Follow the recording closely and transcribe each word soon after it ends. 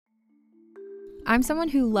I'm someone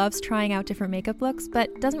who loves trying out different makeup looks,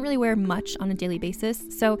 but doesn't really wear much on a daily basis,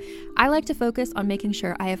 so I like to focus on making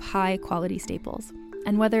sure I have high quality staples.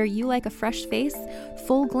 And whether you like a fresh face,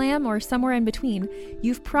 full glam, or somewhere in between,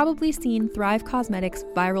 you've probably seen Thrive Causemetics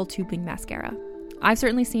Viral Tubing Mascara. I've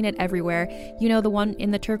certainly seen it everywhere. You know, the one in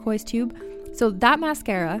the turquoise tube? So that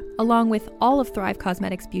mascara, along with all of Thrive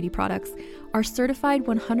Causemetics beauty products, are certified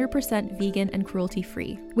 100% vegan and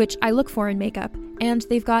cruelty-free, which I look for in makeup, and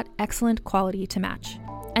they've got excellent quality to match.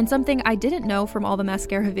 And something I didn't know from all the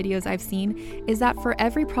mascara videos I've seen is that for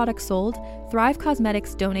every product sold, Thrive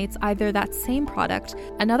Causemetics donates either that same product,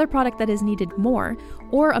 another product that is needed more,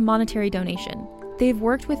 or a monetary donation. They've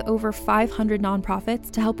worked with over 500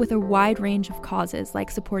 nonprofits to help with a wide range of causes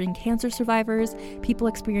like supporting cancer survivors, people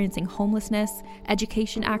experiencing homelessness,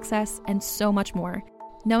 education access, and so much more.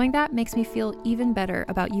 Knowing that makes me feel even better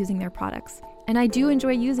about using their products. And I do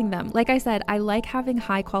enjoy using them. Like I said, I like having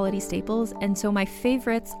high quality staples, and so my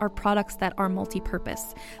favorites are products that are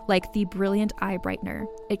multi-purpose, like the Brilliant Eye Brightener.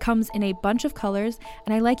 It comes in a bunch of colors,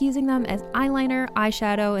 and I like using them as eyeliner,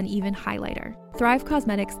 eyeshadow, and even highlighter. Thrive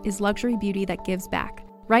Causemetics is luxury beauty that gives back.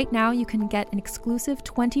 Right now, you can get an exclusive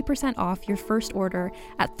 20% off your first order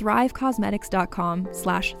at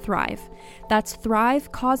thrivecausemetics.com/thrive. That's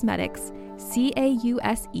Thrive Causemetics,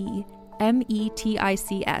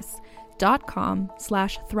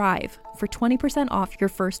 CAUSEMETICS.com/thrive for 20% off your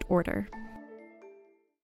first order.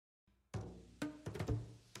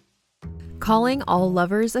 Calling all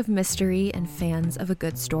lovers of mystery and fans of a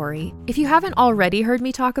good story. If you haven't already heard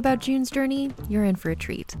me talk about June's Journey, you're in for a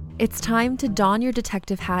treat. It's time to don your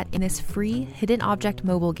detective hat in this free hidden object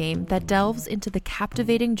mobile game that delves into the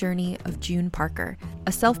captivating journey of June Parker,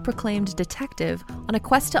 a self-proclaimed detective on a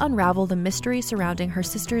quest to unravel the mystery surrounding her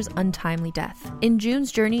sister's untimely death. In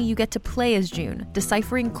June's Journey, you get to play as June,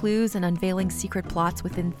 deciphering clues and unveiling secret plots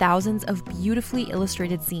within thousands of beautifully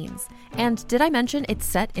illustrated scenes. And did I mention it's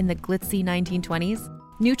set in the glitzy 1920s?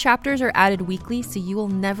 New chapters are added weekly, so you will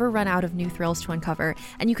never run out of new thrills to uncover,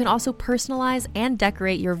 and you can also personalize and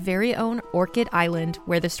decorate your very own Orchid Island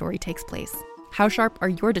where the story takes place. How sharp are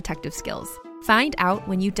your detective skills? Find out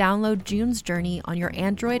when you download June's Journey on your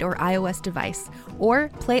Android or iOS device, or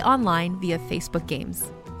play online via Facebook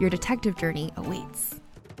Games. Your detective journey awaits.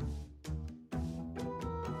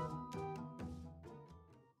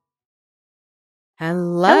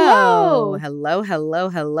 Hello.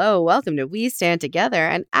 Welcome to We Stand Together,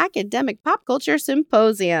 an academic pop culture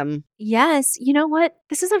symposium. Yes. You know what?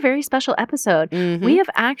 This is a very special episode. We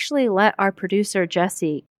have actually let our producer,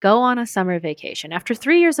 Jessie, go on a summer vacation. After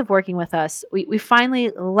 3 years of working with us, we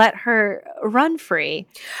finally let her run free.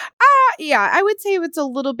 Yeah, I would say it's a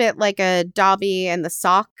little bit like a Dobby and the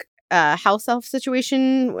sock house elf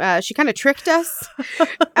situation. She kind of tricked us.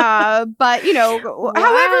 But, you know,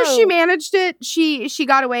 however she managed it, she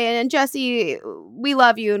got away. And Jessie, we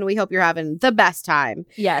love you and we hope you're having the best time.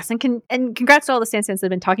 Yes. And congrats to all the Stan Stans that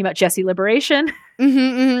have been talking about Jessie liberation.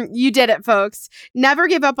 You did it, folks. Never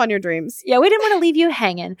give up on your dreams. Yeah, we didn't want to leave you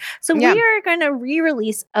hanging. So we are going to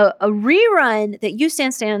re-release a rerun that you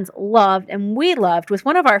Stan Stans loved and we loved with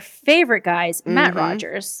one of our favorite guys, Matt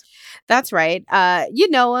Rogers. That's right. You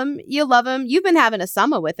know him. You love him. You've been having a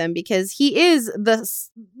summer with him because he is one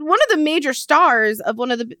of the major stars of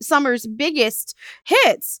one of the summer's biggest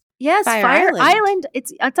hits. Yes, Fire Island.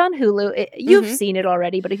 It's on Hulu. You've seen it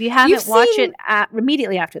already, but if you haven't, watch it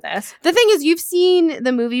immediately after this. The thing is, you've seen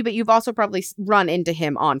the movie, but you've also probably run into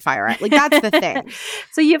him on Fire Island. Like, that's the thing.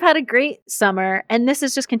 So you've had a great summer, and this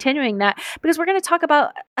is just continuing that because we're going to talk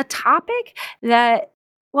about a topic that,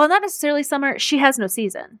 well, not necessarily summer. She has no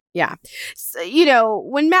season. Yeah. So, you know,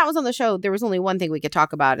 when Matt was on the show, there was only one thing we could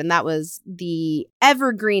talk about, and that was the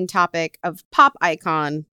evergreen topic of pop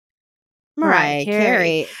icon Mariah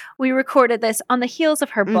Carey. We recorded this on the heels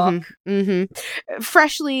of her book.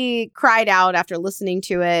 Freshly cried out after listening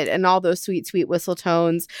to it and all those sweet, sweet whistle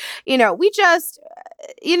tones. You know, we just,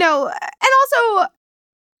 you know, and also,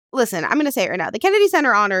 listen, I'm going to say it right now. The Kennedy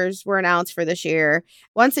Center honors were announced for this year.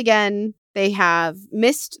 Once again, they have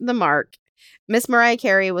missed the mark. Miss Mariah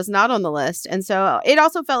Carey was not on the list. And so it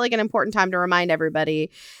also felt like an important time to remind everybody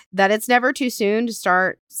that it's never too soon to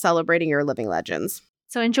start celebrating your living legends.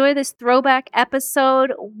 So enjoy this throwback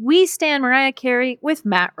episode. We Stand Mariah Carey with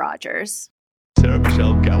Matt Rogers. Sarah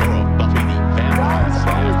Michelle Gellar of Buffy the Vampire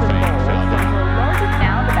Slayer fame.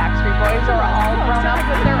 Now the Backstreet Boys are all grown up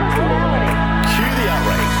with their own reality. Cue the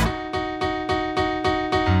outrage.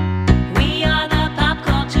 We are the pop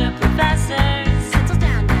culture professors. Settle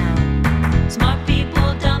down now. Smart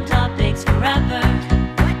people, dumb topics forever.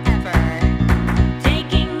 Whatever.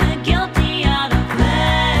 Taking the guilty out of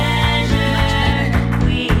pleasure.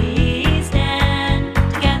 We stand.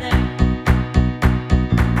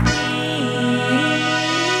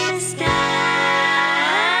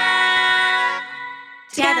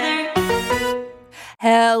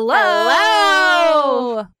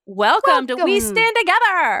 Welcome to We Welcome. Stand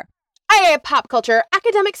Together. A pop culture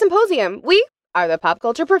academic symposium. We are the pop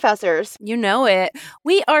culture professors. You know it.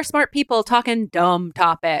 We are smart people talking dumb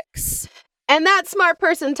topics. And that smart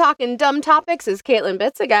person talking dumb topics is Caitlin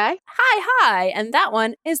Bitsaguy. Hi. And that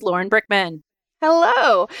one is Lauren Brickman.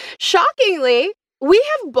 Hello. Shockingly, we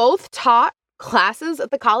have both taught classes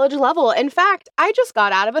at the college level. In fact, I just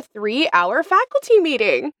got out of a 3-hour faculty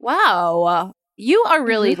meeting. Wow. You are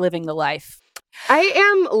really living the life. I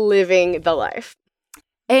am living the life.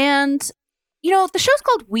 And, you know, the show's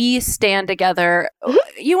called We Stand Together.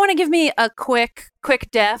 You want to give me a quick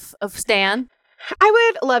def of Stan? I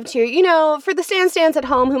would love to. You know, for the stands at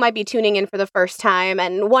home who might be tuning in for the first time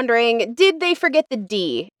and wondering, did they forget the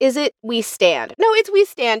D? Is it We Stand? No, it's We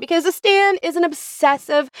Stand because a stan is an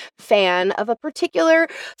obsessive fan of a particular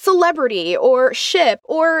celebrity or ship.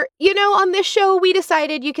 Or, you know, on this show, we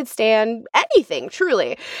decided you could stand anything,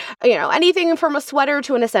 truly. You know, anything from a sweater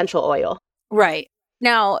to an essential oil. Right.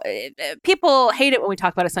 Now, people hate it when we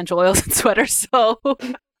talk about essential oils and sweaters, so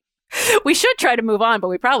we should try to move on, but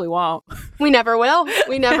we probably won't. We never will.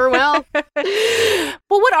 We never will. Well,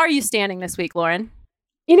 what are you standing this week, Lauren?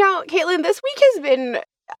 You know, Caitlin, this week has been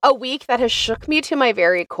a week that has shook me to my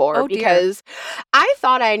very core Oh, dear. because I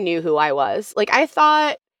thought I knew who I was. Like, I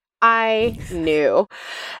thought I knew.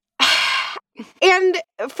 And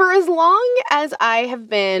for as long as I have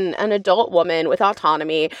been an adult woman with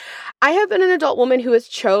autonomy, I have been an adult woman who has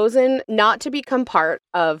chosen not to become part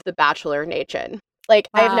of the Bachelor Nation. Like,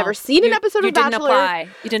 I have Wow. never seen an episode of didn't Bachelor. apply.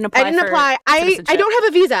 You didn't apply. I didn't for apply. I citizenship. don't have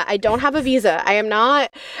a visa. I don't have a visa. I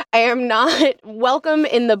am not welcome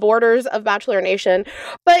in the borders of Bachelor Nation.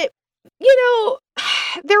 But, you know,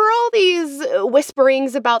 there were all these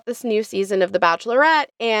whisperings about this new season of The Bachelorette,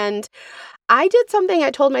 and I did something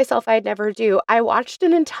I told myself I'd never do. I watched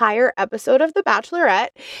an entire episode of The Bachelorette,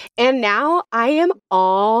 and now I am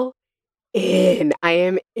all in. I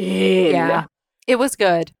am in. Yeah, it was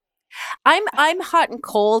good. I'm hot and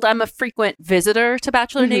cold. I'm a frequent visitor to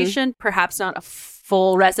Bachelor Nation, perhaps not a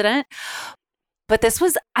full resident. But this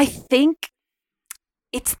was, I think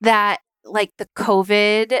it's that, like, the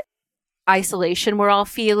COVID isolation we're all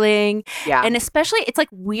feeling. Yeah. And especially, it's like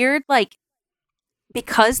weird, like,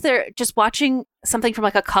 because they're just watching something from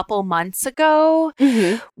like a couple months ago.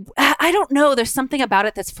 I don't know. There's something about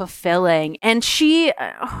it that's fulfilling. And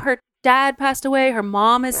her dad passed away. Her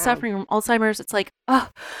mom is suffering from Alzheimer's. It's like, oh,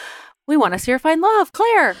 we want to see her find love,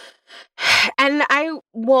 Claire. And I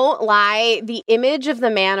won't lie, the image of the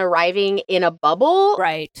man arriving in a bubble,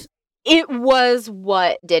 Right. it was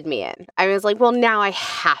what did me in. I was like, well, now I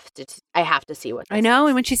have to see what this I know. is.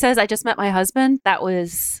 And when she says, I just met my husband, that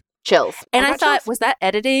was... Chills. And I got thought, chills. was that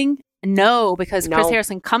editing? No, because Chris No.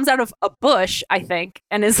 Harrison comes out of a bush, I think,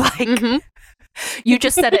 and is like, Mhm. you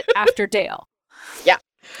just said it after Dale.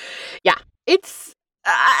 It's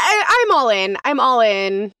I'm all in. I'm all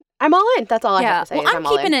in. I'm all in. That's all I have to say. Well, is I'm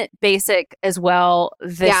all keeping in. it basic as well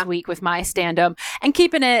this Yeah. week with my stand-up and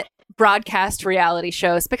keeping it broadcast reality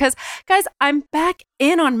shows because, guys, I'm back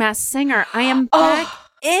in on Masked Singer. I am back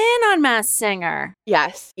in on Masked Singer.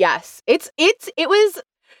 Yes. It was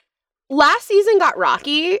last season got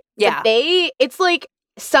rocky. but Yeah. it's like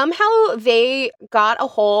somehow they got a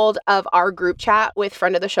hold of our group chat with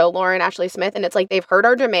friend of the show, Lauren Ashley Smith, and it's like they've heard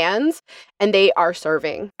our demands and they are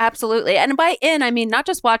serving. Absolutely. And by in, I mean not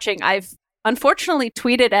just watching. I've unfortunately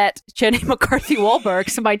tweeted at Jenny McCarthy Wahlberg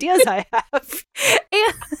some ideas I have,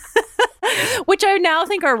 which I now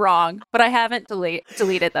think are wrong, but I haven't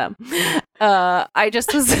deleted them. I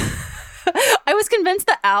just was, I was convinced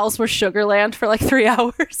the owls were Sugarland for like 3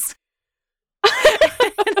 hours.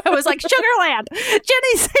 And I was like, Sugarland!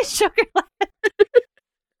 Jenny, say Sugarland!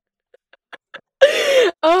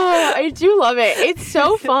 Oh, I do love it. It's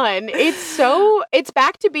so fun. It's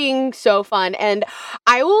back to being so fun. And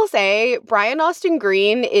I will say Brian Austin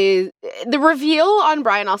Green is the reveal on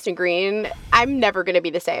Brian Austin Green. I'm never going to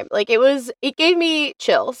be the same. Like it gave me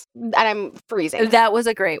chills and I'm freezing. That was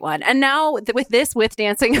a great one. And now with Dancing with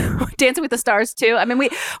the Stars too. I mean,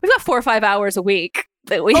 we've got 4 or 5 hours a week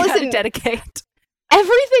that we have to Listen, dedicate.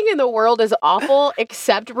 Everything in the world is awful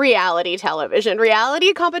except reality television.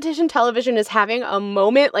 Reality competition television is having a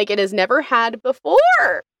moment like it has never had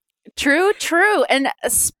before. True. And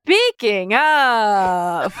speaking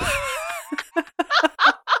of...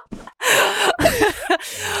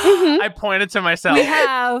 I pointed to myself. We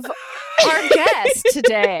have our guest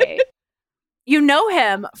today. You know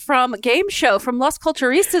him from Game Show, from Los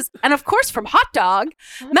Culturistas, and of course from Hot Dog,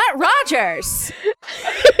 Matt Rogers.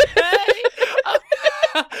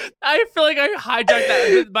 I feel like I hijacked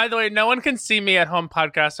that. By the way, no one can see me at home.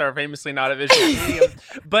 Podcasts are famously not a visual medium,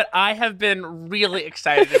 but I have been really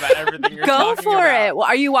excited about everything you're Go talking for about. it. Well,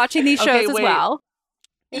 are you watching these Okay, shows as wait. well?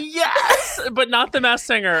 Yes, but not The Masked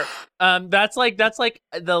Singer. That's like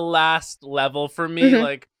the last level for me. Mhm.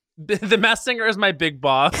 Like The Masked Singer is my big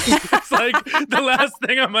boss. It's like the last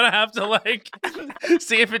thing I'm gonna have to like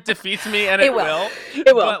see if it defeats me, and it It will. will.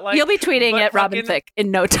 It will. But, like, You'll be tweeting but at Robin fucking- Thicke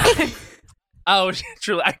in no time. Oh,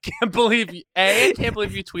 truly, I can't believe you. A, I can't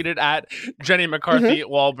believe you tweeted at Jenny McCarthy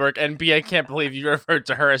Wahlberg, and B, I can't believe you referred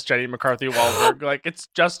to her as Jenny McCarthy Wahlberg. Like, it's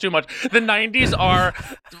just too much. The 90s are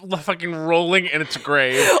fucking rolling in its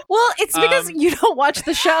grave. Well, it's because you don't watch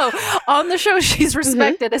the show. On the show, she's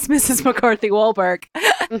respected as Mrs. McCarthy Wahlberg.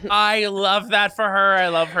 I love that for her. I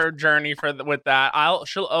love her journey with that.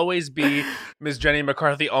 She'll always be Miss Jenny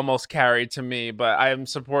McCarthy, almost carried to me, but I am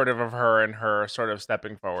supportive of her and her sort of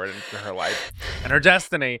stepping forward into her life and her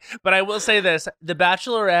destiny. But I will say this, The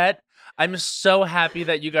Bachelorette, I'm so happy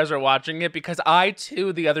that you guys are watching it, because I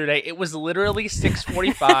too, the other day, it was literally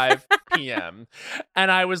 6:45 p.m.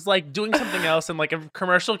 and I was like doing something else, and like a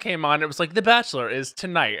commercial came on. It was like, The Bachelor is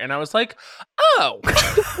tonight, and I was like, oh,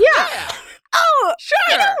 Yeah. Oh, sure.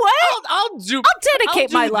 you know what? I'll dedicate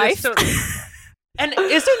do my this life. And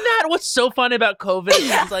isn't that what's so fun about COVID?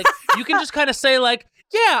 It's like you can just kind of say like,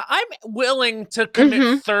 yeah, I'm willing to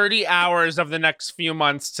commit 30 hours of the next few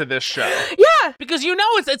months to this show. Yeah. Because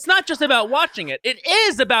it's not just about watching it. It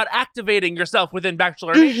is about activating yourself within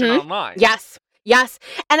Bachelor Nation online. Yes. Yes.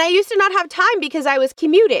 And I used to not have time because I was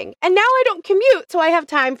commuting. And now I don't commute, so I have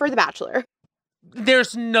time for The Bachelor.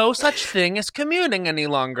 There's no such thing as commuting any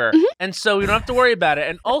longer. And so you don't have to worry about it.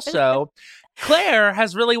 And also, Claire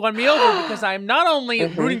has really won me over, because I'm not only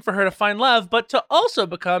rooting for her to find love, but to also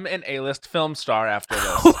become an A-list film star after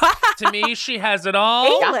this. To me, she has it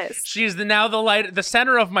all. A-list. She's now the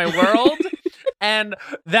center of my world. And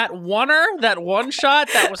that one shot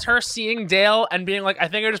that was her seeing Dale and being like, I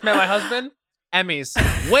think I just met my husband. Emmys.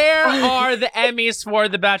 Where are the Emmys for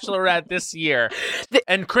The Bachelorette this year?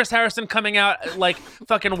 And Chris Harrison coming out like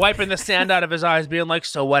fucking wiping the sand out of his eyes, being like,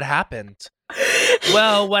 so what happened?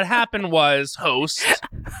 Well, what happened was, host,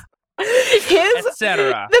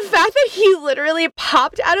 etc. The fact that he literally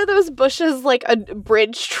popped out of those bushes like a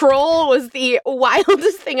bridge troll was the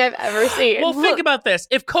wildest thing I've ever seen. Well, think about this.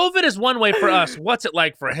 If COVID is one way for us, what's it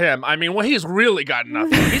like for him? I mean, well, he's really got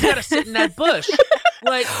nothing. He's got to sit in that bush.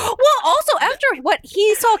 Like, Well, also, after what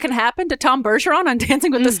he saw can happen to Tom Bergeron on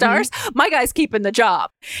Dancing with the Stars, my guy's keeping the job.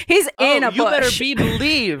 He's in a you bush. better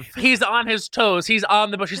believe he's on his toes. He's on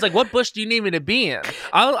the bush. He's like, what bush do you need me to be in?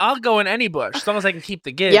 I'll go in any bush as long as I can keep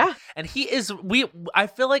the gig. Yeah. And he is. I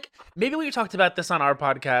feel like maybe we talked about this on our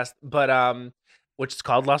podcast, but which is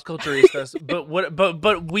called Las Culturistas.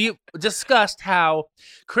 but we discussed how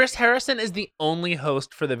Chris Harrison is the only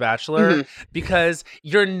host for The Bachelor, because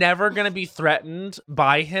you're never gonna be threatened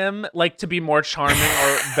by him like to be more charming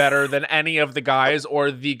or better than any of the guys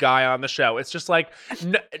or the guy on the show. It's just like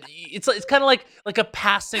it's kind of like a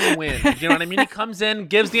passing wind. You know what I mean? He comes in,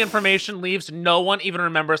 gives the information, leaves. No one even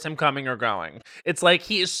remembers him coming or going. It's like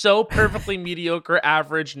he is so perfectly mediocre,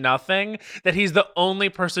 average, nothing that he's the only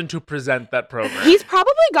person to present that program. He's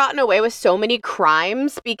probably gotten away with so many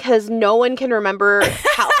crimes because no one can remember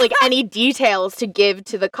how, like, any details to give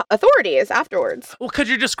to the authorities afterwards. Well, could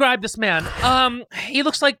you describe this man? He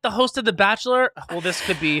looks like the host of The Bachelor. Well, this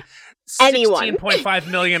could be Anyone.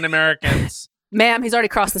 16.5 million Americans. Ma'am, he's already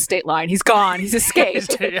crossed the state line. He's gone. He's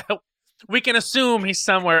escaped. Yeah, we can assume he's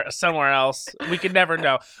somewhere else. We can never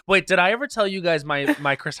know. Wait, did I ever tell you guys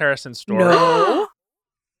my Chris Harrison story? No.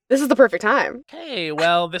 This is the perfect time. Okay,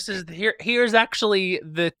 well, here's actually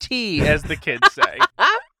the tea, as the kids say.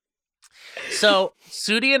 So,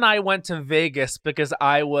 Sudi and I went to Vegas because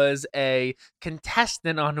I was a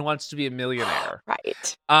contestant on Who Wants to Be a Millionaire.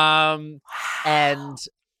 Right. And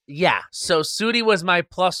yeah, so Sudi was my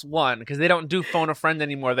 +1 because they don't do phone a friend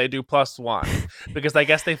anymore. They do +1 because I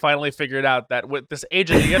guess they finally figured out that with this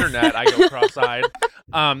age of the internet, I go cross-eyed.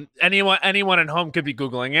 Anyone at home could be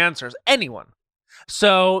Googling answers. Anyone.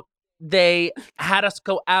 So they had us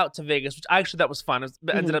go out to Vegas, which actually that was fun. It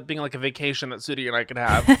ended up being like a vacation that Sudi and I could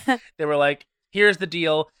have. They were like, here's the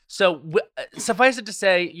deal. So suffice it to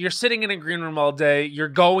say, you're sitting in a green room all day. You're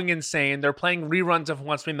going insane. They're playing reruns of Who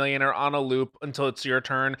Wants to Be a Millionaire on a loop until it's your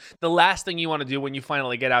turn. The last thing you want to do when you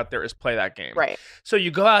finally get out there is play that game. Right. So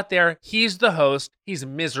you go out there. He's the host. He's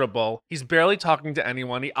miserable. He's barely talking to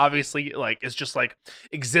anyone. He obviously is just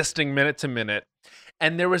existing minute to minute.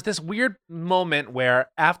 And there was this weird moment where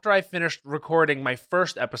after I finished recording my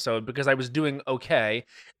first episode, because I was doing okay,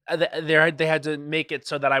 they had to make it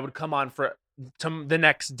so that I would come on for to the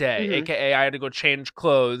next day, Mhm. aka I had to go change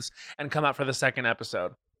clothes and come out for the second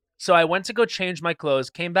episode. So I went to go change my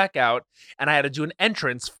clothes, came back out, and I had to do an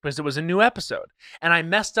entrance because it was a new episode. And I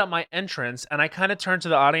messed up my entrance, and I kind of turned to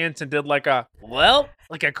the audience and did like a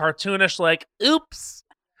cartoonish, like, oops,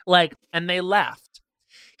 like, and they laughed.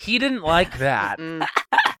 He didn't like that.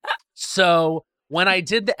 So when I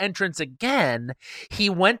did the entrance again, he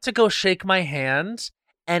went to go shake my hand,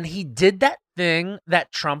 and he did that thing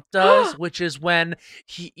that Trump does, which is when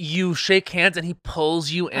you shake hands and he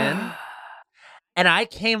pulls you in. And I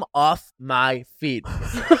came off my feet.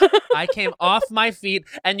 I came off my feet,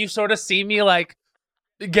 and you sort of see me like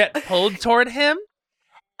get pulled toward him.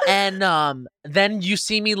 And then you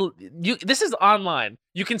see me. This is online.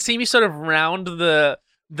 You can see me sort of round the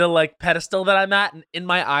like pedestal that I'm at, and in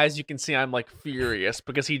my eyes, you can see I'm like furious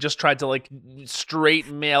because he just tried to like straight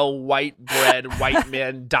male white bread white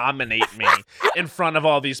man dominate me in front of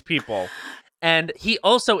all these people. And he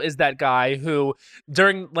also is that guy who,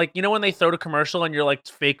 during, like, you know when they throw to commercial and you're, like,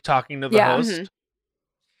 fake talking to the host? Mhm.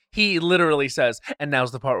 He literally says, and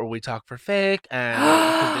now's the part where we talk for fake, and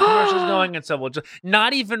because the commercial's going, and so we'll just,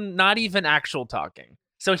 not even actual talking.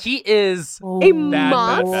 So he is A bad.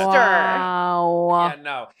 monster. Wow. Yeah,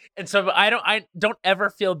 no. And so I don't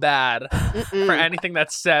ever feel bad for anything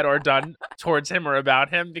that's said or done towards him or about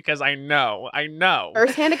him, because I know.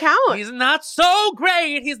 First-hand account. He's not so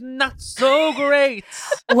great.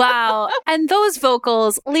 Wow. And those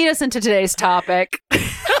vocals lead us into today's topic.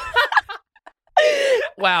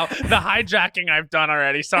 Wow, the hijacking I've done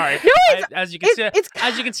already. Sorry. As you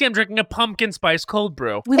can see, I'm drinking a pumpkin spice cold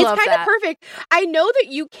brew. We It's love kind of that. perfect. I know that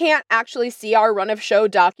you can't actually see our run of show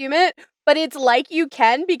document, but it's like you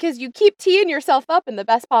can because you keep teeing yourself up in the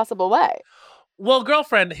best possible way. Well,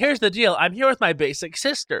 girlfriend, here's the deal. I'm here with my basic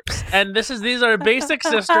sisters, and these are basic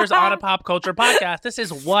sisters on a pop culture podcast. This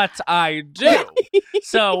is what I do.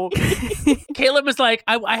 So Caleb was like,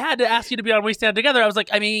 I had to ask you to be on We Stand Together. I was like,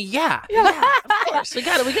 I mean, yeah, of course, we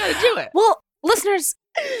gotta do it. Well, listeners,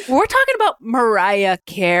 we're talking about Mariah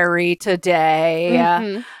Carey today.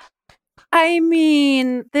 Mhm. I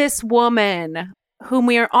mean, this woman whom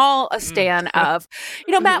we are all a stan of.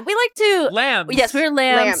 You know, Matt, we like to... Lambs. Yes, we're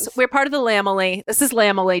lambs. We're part of the Lamely. This is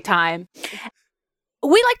Lamely time.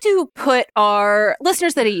 We like to put our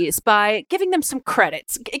listeners at ease by giving them some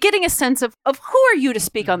credits, getting a sense of who are you to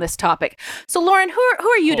speak on this topic. So, Lauren, who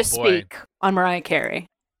are you Oh, to boy. speak on Mariah Carey?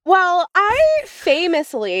 Well, I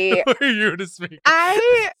famously, Who are you to speak? and I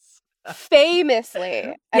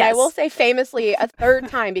Yes. will say famously a third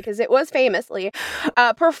time because it was famously,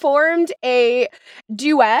 performed a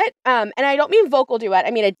duet, and I don't mean vocal duet,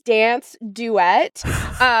 I mean a dance duet,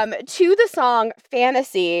 to the song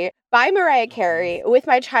Fantasy by Mariah Carey with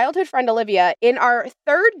my childhood friend Olivia in our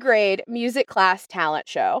third grade music class talent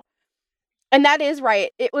show. And that is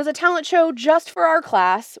right. It was a talent show just for our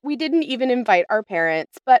class. We didn't even invite our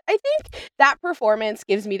parents, but I think that performance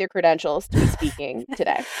gives me the credentials to be speaking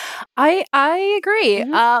today. I agree.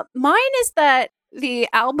 Mhm. Mine is that the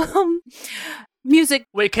album music.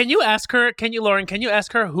 Wait, Lauren, can you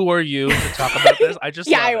ask her who are you to talk about this? I just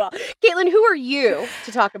Yeah, I love will. Caitlin, who are you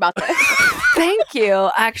to talk about this? Thank you.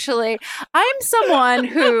 Actually, I'm someone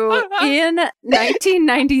who in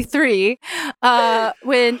 1993,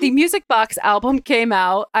 when the Music Box album came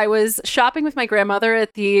out, I was shopping with my grandmother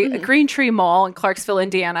at the Green Tree Mall in Clarksville,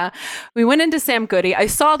 Indiana. We went into Sam Goody. I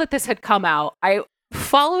saw that this had come out. I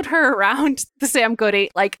followed her around the Sam Goody,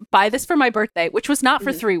 like, buy this for my birthday, which was not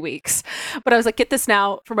for 3 weeks. But I was like, get this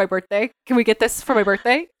now for my birthday. Can we get this for my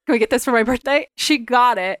birthday? Can we get this for my birthday? She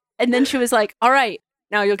got it. And then she was like, all right,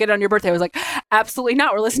 now you'll get it on your birthday. I was like, absolutely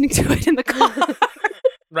not. We're listening to it in the car.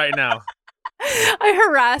 right now. I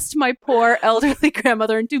harassed my poor elderly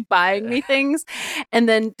grandmother into buying me things and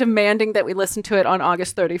then demanding that we listen to it on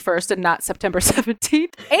August 31st and not September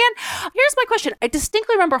 17th. And here's my question. I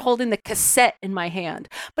distinctly remember holding the cassette in my hand,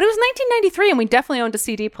 but it was 1993 and we definitely owned a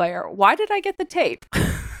CD player. Why did I get the tape?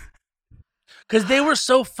 Because they were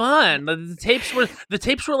so fun. The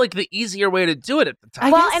tapes were like the easier way to do it at the time.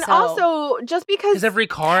 I Well, guess and so. also just because Because every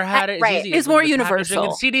car had it. right. Easy. It's more The packaging universal.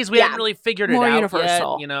 And CDs, we Yeah. hadn't really figured More it out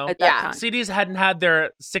universal yet, you know? at that Yeah. time. CDs hadn't had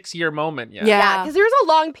their 6-year moment yet. yeah, because there was a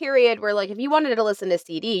long period where, like, if you wanted to listen to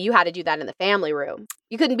CD, you had to do that in the family room.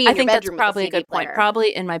 You couldn't be in I your think that's bedroom probably a with a CD good point. player.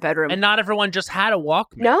 Probably in my bedroom. And not everyone just had a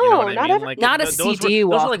Walkman. No, you know what I not mean? every- Like, not a those CD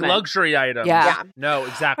were like Walkman. luxury items. Yeah. Yeah. No,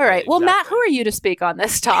 exactly. All right. Well, Matt, exactly. who are you to speak on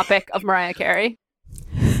this topic of Mariah Carey?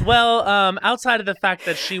 Well, outside of the fact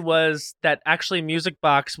that actually Music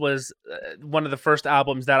Box was one of the first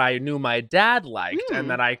albums that I knew my dad liked and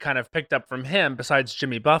that I kind of picked up from him, besides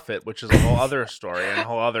Jimmy Buffett, which is a whole other story and a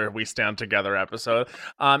whole other We Stand Together episode.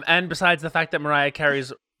 And besides the fact that Mariah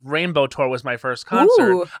Carey's Rainbow Tour was my first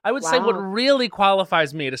concert, Ooh, I would say what really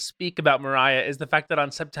qualifies me to speak about Mariah is the fact that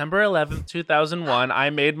on September 11th, 2001, I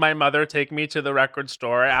made my mother take me to the record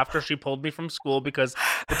store after she pulled me from school because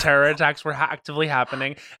the terror attacks were actively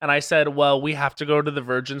happening. And I said, well, we have to go to the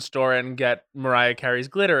Virgin store and get Mariah Carey's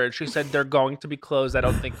Glitter. And she said, they're going to be closed. I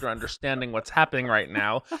don't think you're understanding what's happening right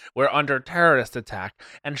now. We're under terrorist attack.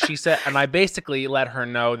 And she said, and I basically let her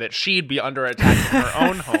know that she'd be under attack in her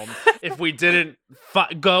own home if we didn't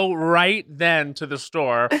go right then to the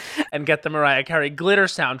store and get the Mariah Carey Glitter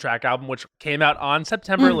soundtrack album, which came out on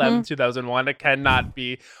September 11th, 2001. It cannot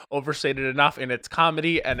be overstated enough in its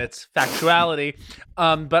comedy and its factuality.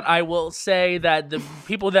 But I will say that the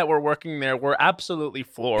people that were working there were absolutely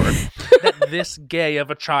floored that this gay of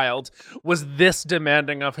a child was this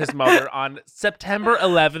demanding of his mother on September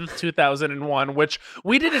 11th, 2001, which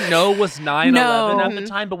we didn't know was 9/11 at the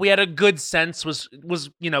time, but we had a good sense was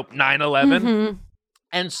 9/11.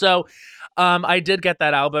 And so I did get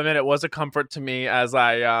that album, and it was a comfort to me as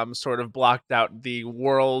I sort of blocked out the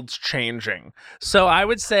world's changing. So I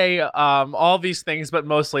would say all these things, but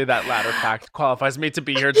mostly that latter fact qualifies me to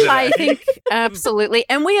be here today. I think absolutely.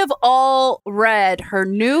 And we have all read her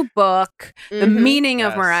new book, The Meaning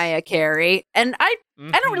of Mariah Carey. And I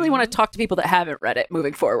don't really want to talk to people that haven't read it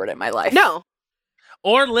moving forward in my life. No.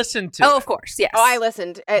 Or listen to Oh, it. of course, yes. Oh, I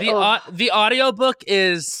listened. The audiobook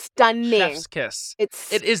is stunning. Chef's kiss.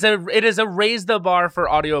 It is a raise the bar for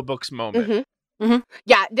audiobooks moment.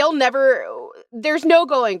 Yeah, there's no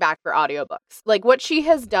going back for audiobooks. Like, what she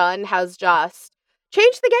has done has just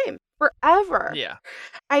changed the game forever. Yeah.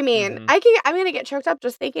 I mean, I'm gonna get choked up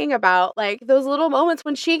just thinking about like those little moments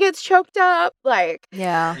when she gets choked up. Like,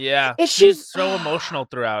 Yeah. Yeah. Is She's so emotional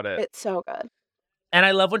throughout it. it's so good. And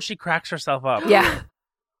I love when she cracks herself up. Yeah.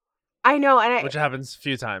 I know, and Which happens a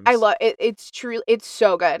few times. I love it. It's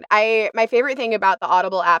so good. My favorite thing about the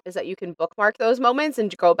Audible app is that you can bookmark those moments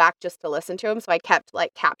and go back just to listen to them. So I kept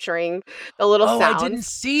like capturing the little sounds. I didn't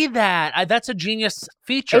see that. That's a genius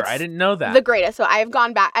feature. I didn't know that. The greatest. So I've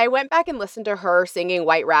gone back. I went back and listened to her singing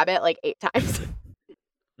White Rabbit like 8 times.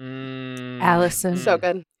 Allison. So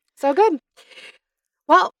good. So good.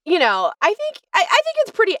 Well, I think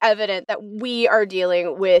it's pretty evident that we are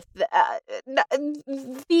dealing with the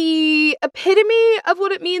epitome of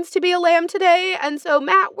what it means to be a lamb today. And so,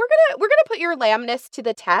 Matt, we're gonna put your lambness to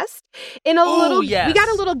the test in a little. Yes. We got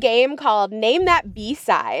a little game called Name That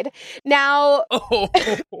B-Side. Now.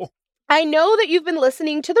 I know that you've been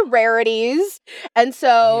listening to the rarities, and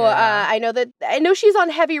so I know she's on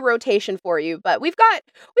heavy rotation for you. But we've got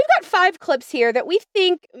 5 clips here that we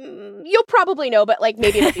think you'll probably know, but like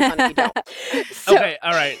maybe it'll be fun if you don't. So, Okay,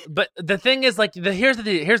 all right. But the thing is, like, here's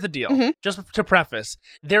the deal. Just to preface,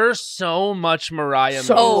 there is so much Mariah.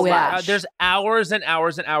 So much. There's hours and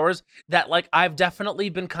hours and hours that like I've definitely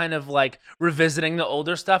been kind of like revisiting the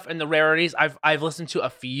older stuff and the rarities. I've listened to a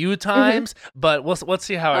few times, but let's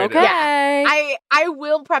see how I do. Yeah. I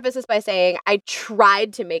will preface this by saying I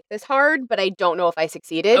tried to make this hard, but I don't know if I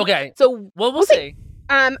succeeded. Okay. So we'll see.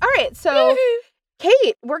 All right. So,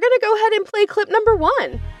 Kate, we're gonna go ahead and play clip number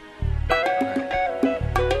 1.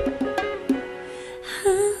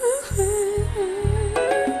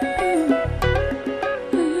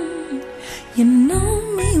 You know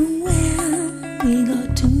me well, we go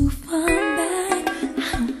too far back.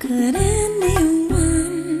 How could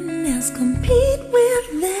anyone else compete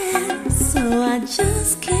with that? So I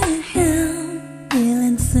just can't help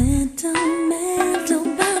feeling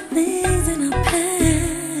sentimental about things in our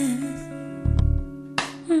past.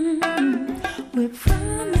 We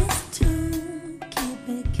promised to keep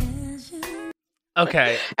it casual.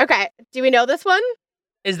 Okay. Okay. Do we know this one?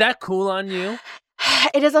 Is that cool on you?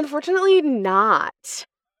 It is unfortunately not.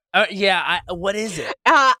 What is it?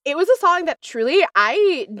 It was a song that truly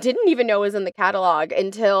I didn't even know was in the catalog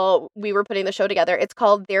until we were putting the show together. It's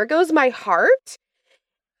called There Goes My Heart.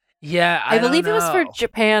 Yeah, I believe it was for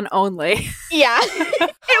Japan only. Yeah.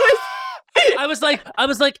 It was. I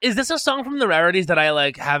was like, is this a song from the rarities that I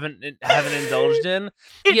like haven't indulged in?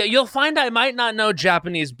 Yeah, you'll find I might not know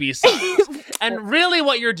Japanese B-sides. And really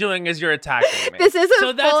what you're doing is you're attacking me. This is a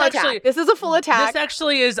full attack. This is a full attack. This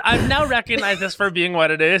actually is, I've now recognized this for being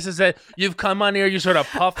what it is that you've come on here, you sort of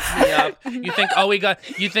puffed me up. You think,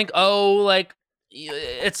 like,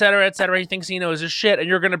 et cetera, et cetera. He thinks he knows his shit, and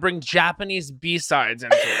you're going to bring Japanese B-sides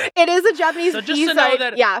into it. It is a Japanese So just B-side. to know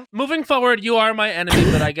that yeah. moving forward, you are my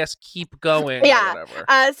enemy, but I guess keep going. Yeah. Or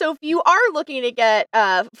whatever. So if you are looking to get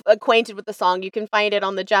acquainted with the song, you can find it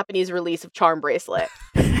on the Japanese release of Charm Bracelet.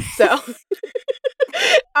 So,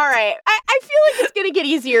 all right. I feel like it's going to get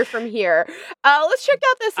easier from here. Let's check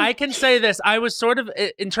out this. I can say this. I was sort of,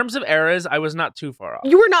 in terms of eras, I was not too far off.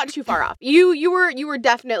 You were not too far off. You were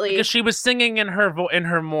definitely. Because she was singing in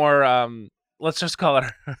her more let's just call it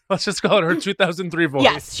her 2003 voice.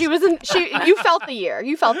 Yes, she was in. You felt the year.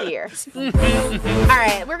 You felt the year. All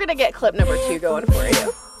right, we're gonna get clip number 2 going for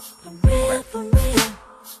you.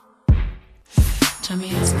 Tell me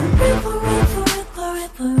it's for real.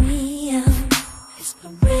 It's for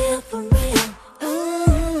real.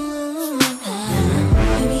 Ooh,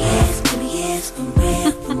 baby, yes, for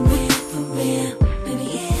real. Baby,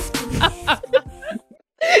 yes.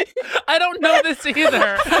 I don't know this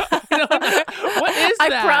either. What is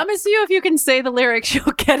that? I promise you, if you can say the lyrics,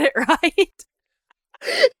 you'll get it right.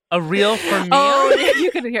 A real for me? Oh, yeah,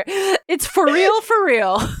 you can hear. It's for real, for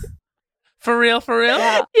real. For real?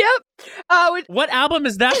 Yep. What album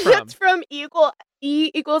is that from? That's from E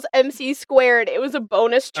equals MC squared. It was a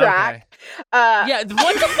bonus track. Yeah,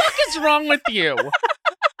 what the fuck is wrong with you?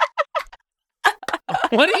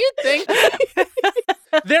 What do you think?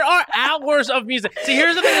 There are hours of music. See,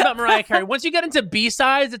 here's the thing about Mariah Carey. Once you get into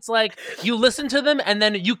B-sides, it's like you listen to them and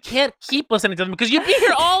then you can't keep listening to them because you'd be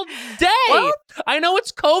here all day. Well, I know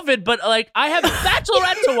it's COVID, but like I have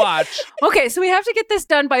Bachelorette to watch. Okay, so we have to get this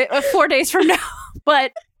done by 4 days from now.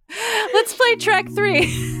 But let's play track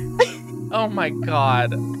 3. Oh my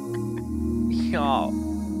God. Y'all.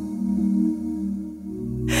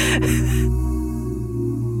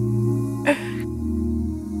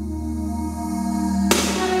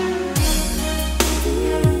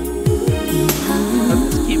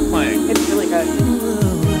 Let's keep playing. It's really good.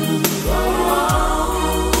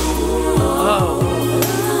 Oh.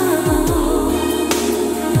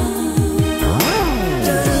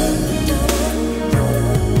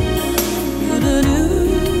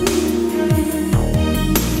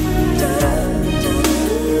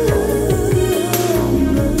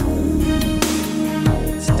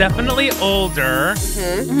 It's definitely older.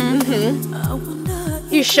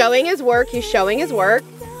 He's showing his work.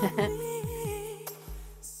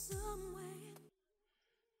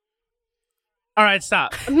 All right,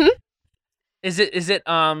 stop. Mhm. Is it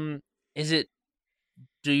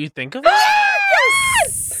Do You Think of Me?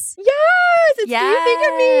 Yes! It's Do You Think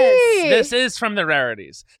of Me? This is from the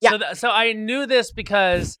Rarities. Yeah. So I knew this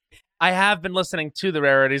because I have been listening to the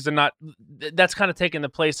Rarities and that's kind of taken the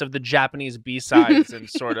place of the Japanese B-sides and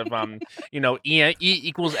sort of E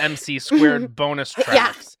equals MC squared bonus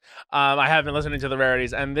tracks. I have been listening to the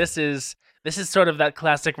Rarities, and this is sort of that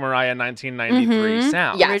classic Mariah 1993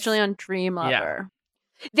 sound. Yes. Originally on Dream Lover. Yeah.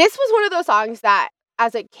 This was one of those songs that,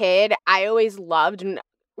 as a kid, I always loved and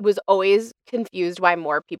was always confused why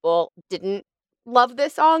more people didn't love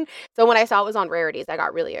this song. So when I saw it was on Rarities, I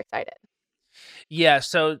got really excited. Yeah,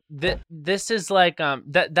 so this is like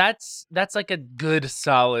that's like a good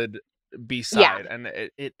solid B-side, and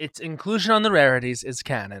its inclusion on the Rarities is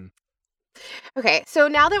canon. Okay, so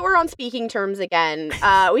now that we're on speaking terms again,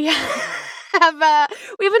 we have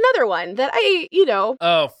another one that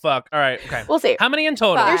Oh fuck! All right, okay. we'll see. How many in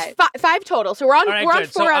total? There's five total, so we're on All right, we're on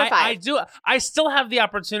good. 4 So out of 5. I still have the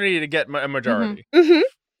opportunity to get a majority. Mm-hmm.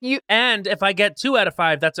 And if I get 2 out of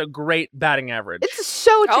 5, that's a great batting average. It's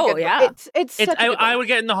so Oh, good. yeah. It's such a good I one. would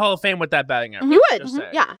get in the Hall of Fame with that batting average. You would, just saying.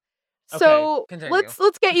 yeah. Okay, So continue.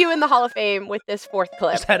 let's get you in the Hall of Fame with this 4th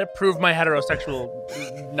clip. Just had to prove my heterosexual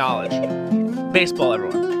knowledge. Baseball,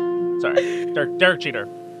 everyone. Sorry, Derek Jeter.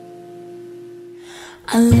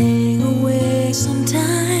 I lay awake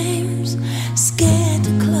sometimes, scared to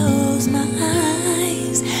close my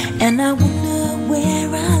eyes, and I wonder where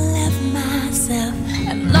I left myself.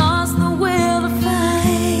 I lost the will to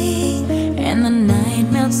fight, and the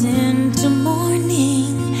night melts into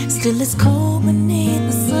morning. Still it's cold beneath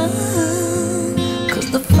the sun, 'cause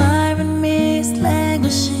the fire in me is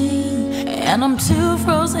languishing, and I'm too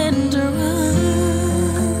frozen to run.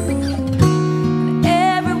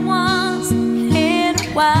 Every once in a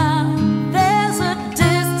while, there's a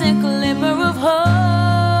distant glimmer of hope.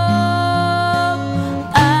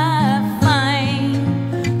 I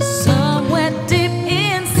find somewhere deep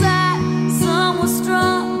inside, someone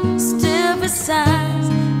strong still besides,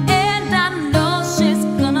 and I know she's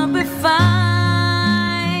gonna be fine.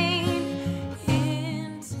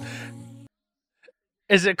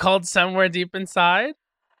 Is it called Somewhere Deep Inside?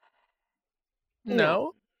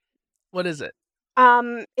 No. What is it?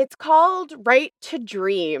 It's called Right to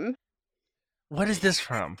Dream. What is this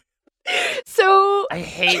from? So I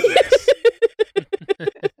hate this.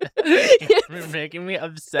 You're making me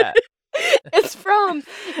upset. it's from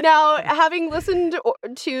now, having listened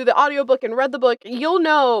to the audiobook and read the book, you'll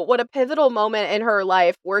know what a pivotal moment in her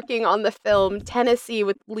life working on the film Tennessee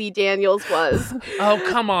with Lee Daniels was. Oh,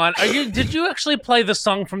 come on. Did you actually play the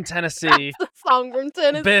song from Tennessee? The song from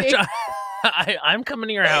Tennessee. Bitch, I'm coming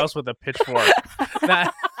to your house with a pitchfork.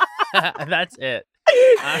 That's it.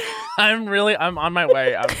 I'm on my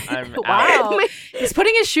way. I'm Wow. out. He's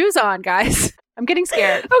putting his shoes on, guys. I'm getting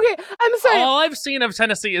scared. Okay, I'm sorry. All I've seen of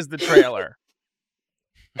Tennessee is the trailer.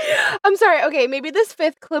 I'm sorry. Okay, maybe this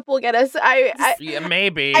fifth clip will get us. Yeah,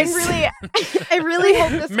 maybe. I really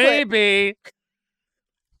hope this clip. Maybe.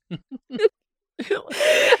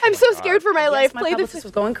 I'm so scared for my life. My Play this. publicist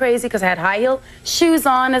was going crazy because I had high heel shoes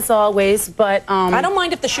on as always, but I don't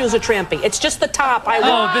mind if the shoes are trampy. It's just the top.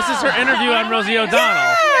 This is her interview on Rosie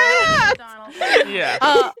O'Donnell. Yeah.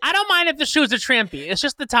 I don't mind if the shoes are trampy. It's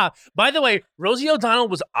just the top. By the way, Rosie O'Donnell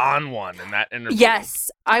was on one in that interview. Yes,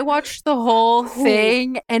 I watched the whole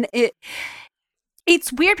thing, and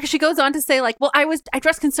it's weird because she goes on to say, like, well, I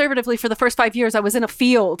dressed conservatively for the first 5 years. I was in a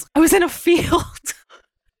field.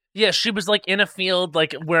 Yeah, she was like in a field,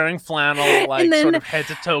 like wearing flannel, like then sort of head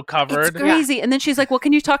to toe covered. It's crazy. And then she's like, well,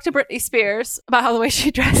 can you talk to Britney Spears about how the way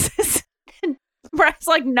she dresses? And Brad's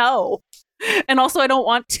like, no. And also, I don't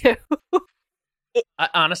want to.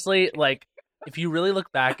 Honestly, like, if you really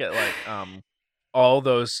look back at like all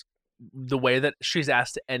those, the way that she's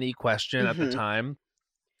asked any question at the time,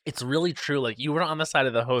 it's really true. Like, you were on the side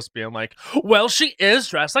of the host being like, well, she is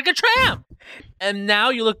dressed like a tramp. And now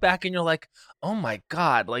you look back and you're like, oh my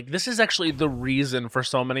God, like, this is actually the reason for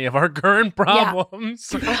so many of our current problems.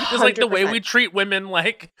 It's like the way we treat women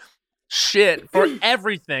like shit for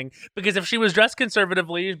everything. Because if she was dressed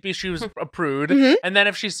conservatively, she was a prude. And then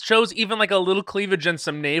if she shows even like a little cleavage and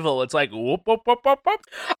some navel, it's like, whoop, whoop, whoop, whoop, whoop.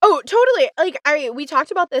 Oh, totally. Like, we talked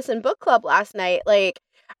about this in book club last night. Like,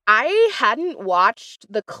 I hadn't watched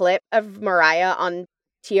the clip of Mariah on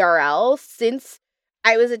TRL since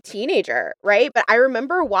I was a teenager, right? But I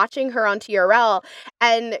remember watching her on TRL,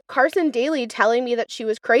 and Carson Daly telling me that she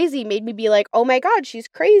was crazy made me be like, oh my God, she's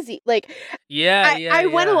crazy. Like, I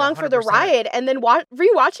went along 100%. For the ride, and then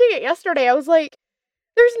rewatching it yesterday, I was like,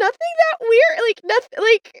 there's nothing that weird. Like, nothing,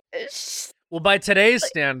 like... Well, by today's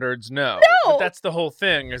standards, no. But that's the whole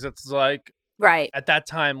thing, is it's like... Right. At that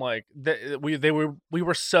time, like we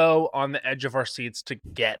were so on the edge of our seats to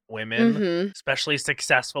get women, especially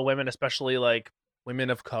successful women, especially like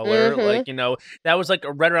women of color. Like, you know, that was like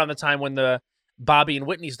right around the time when the Bobby and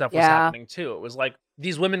Whitney stuff was happening too. It was like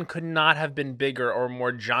these women could not have been bigger or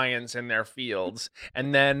more giants in their fields.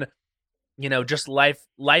 And then, you know, just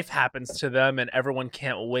life happens to them, and everyone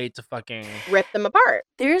can't wait to fucking rip them apart.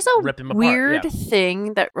 There's a weird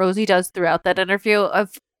thing that Rosie does throughout that interview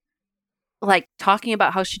of like talking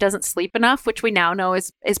about how she doesn't sleep enough, which we now know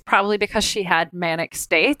is probably because she had manic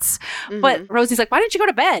states. But Rosie's like, why didn't you go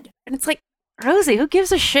to bed? And it's like, Rosie, who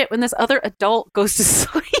gives a shit when this other adult goes to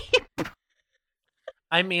sleep?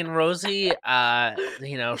 I mean, Rosie,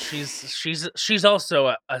 you know, she's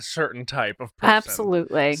also a certain type of person.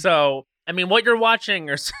 Absolutely. So, I mean, what you're watching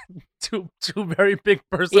are two very big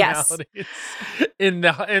personalities in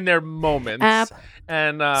their moments.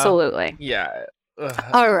 Absolutely. Yeah.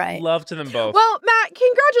 All right. Love to them both. Well, Matt,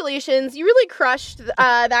 congratulations. You really crushed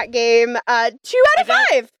that game. 2 out of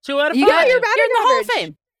 5. 2 out of 5. You got your batting You're in the Hall of average.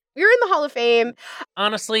 Fame. You're in the Hall of Fame.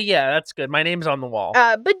 Honestly, yeah, that's good. My name's on the wall.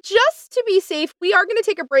 But just to be safe, we are going to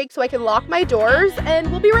take a break so I can lock my doors,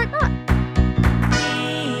 and we'll be right back.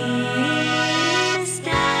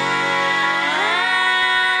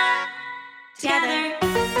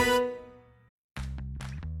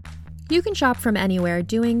 You can shop from anywhere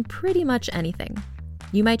doing pretty much anything.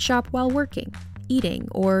 You might shop while working, eating,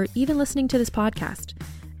 or even listening to this podcast.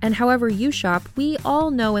 And however you shop, we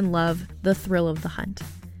all know and love the thrill of the hunt.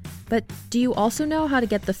 But do you also know how to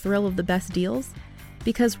get the thrill of the best deals?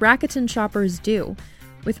 Because Rakuten shoppers do.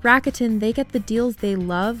 With Rakuten, they get the deals they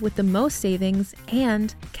love with the most savings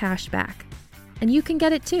and cash back. And you can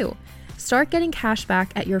get it too. Start getting cash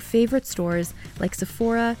back at your favorite stores like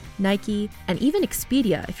Sephora, Nike, and even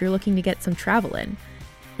Expedia if you're looking to get some travel in.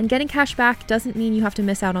 And getting cash back doesn't mean you have to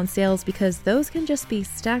miss out on sales, because those can just be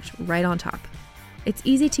stacked right on top. It's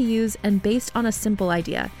easy to use and based on a simple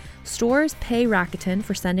idea. Stores pay Rakuten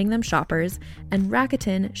for sending them shoppers, and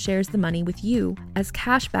Rakuten shares the money with you as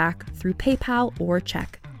cash back through PayPal or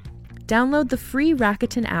check. Download the free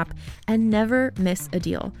Rakuten app and never miss a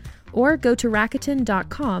deal. Or go to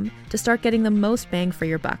Rakuten.com to start getting the most bang for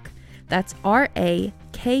your buck. That's RAKUTEN.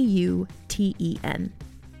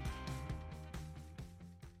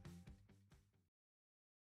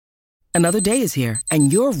 Another day is here,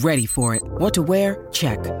 and you're ready for it. What to wear?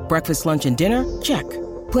 Check. Breakfast, lunch, and dinner? Check.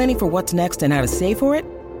 Planning for what's next and how to save for it?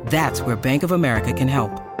 That's where Bank of America can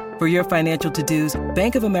help. For your financial to-dos,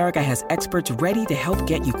 Bank of America has experts ready to help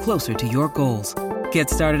get you closer to your goals. Get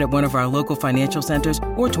started at one of our local financial centers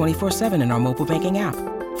or 24/7 in our mobile banking app.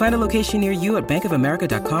 Find a location near you at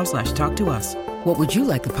bankofamerica.com/talktous. What would you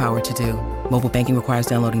like the power to do? Mobile banking requires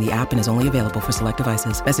downloading the app and is only available for select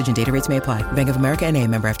devices. Message and data rates may apply. Bank of America NA,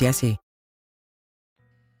 member FDIC.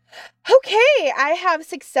 Okay, I have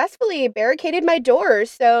successfully barricaded my doors,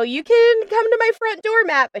 so you can come to my front door,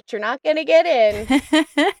 Matt, but you're not going to get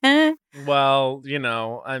in. Well,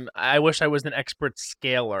 I wish I was an expert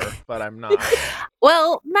scaler, but I'm not.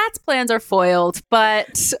 Well, Matt's plans are foiled,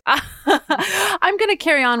 but I'm going to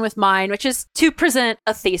carry on with mine, which is to present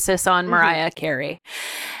a thesis on Mariah Carey.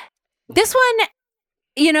 This one,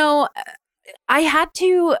 I had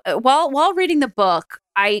to, while reading the book,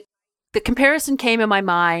 the comparison came in my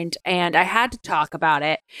mind and I had to talk about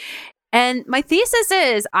it. And my thesis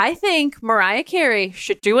is, I think Mariah Carey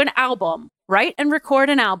should do an album, write and record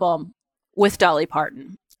an album with Dolly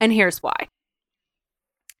Parton. And here's why.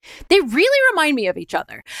 They really remind me of each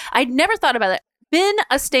other. I'd never thought about it. Been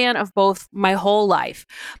a stan of both my whole life,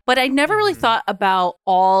 but I never really thought about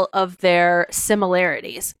all of their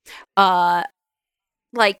similarities.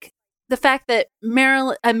 Like the fact that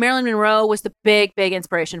Marilyn Monroe was the big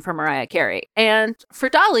inspiration for Mariah Carey. And for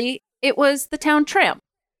Dolly, it was the Town Tramp.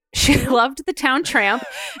 She loved the Town Tramp,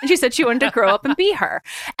 and she said she wanted to grow up and be her.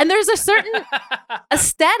 And there's a certain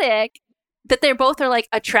aesthetic that they both are like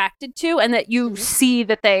attracted to, and that you see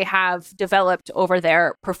that they have developed over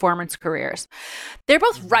their performance careers. They're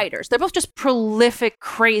both writers. They're both just prolific,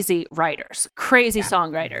 crazy writers, crazy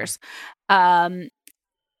songwriters. And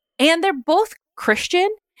they're both Christian.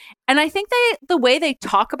 And I think the way they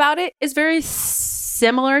talk about it is very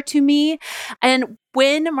similar to me. And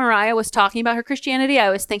when Mariah was talking about her Christianity, I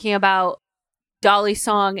was thinking about Dolly's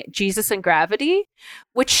song "Jesus and Gravity,"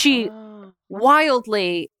 which she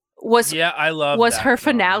wildly was her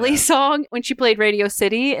finale song when she played Radio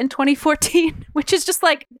City in 2014, which is just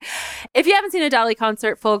like, if you haven't seen a Dolly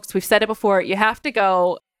concert, folks, we've said it before, you have to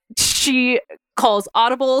go. She calls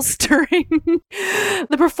audibles during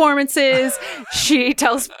the performances. She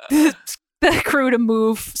tells the crew to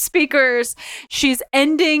move speakers. She's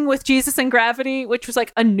ending with "Jesus and Gravity," which was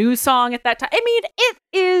like a new song at that time. I mean, it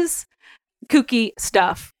is kooky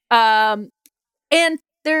stuff. And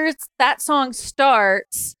there's that song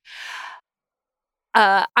starts.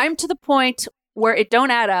 I'm to the point where it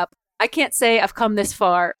don't add up. I can't say I've come this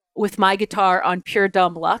far with my guitar on pure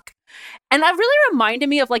dumb luck. And that really reminded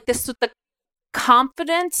me of like this, the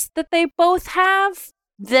confidence that they both have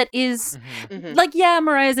that is like, yeah,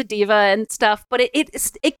 Mariah's a diva and stuff, but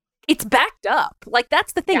it's backed up. Like,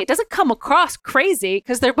 that's the thing. It doesn't come across crazy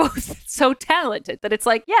because they're both so talented that it's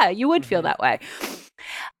like, yeah, you would feel that way.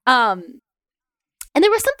 And there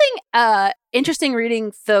was something interesting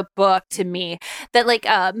reading the book to me that, like,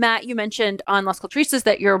 Matt, you mentioned on Las Culturistas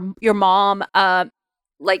that your mom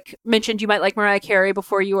like mentioned you might like Mariah Carey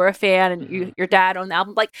before you were a fan, and your dad owned the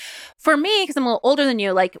album. Like, for me, because I'm a little older than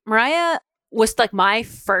you, like, Mariah was like my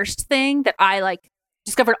first thing that I like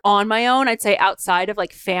discovered on my own, I'd say, outside of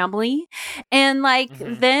like family. And like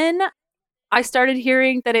then I started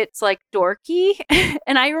hearing that it's like dorky.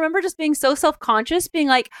 And I remember just being so self-conscious, being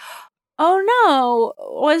like, oh no,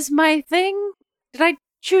 was my thing, did I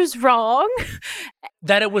choose wrong?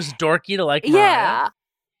 That it was dorky to like Mariah? Yeah.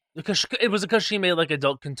 Because she made like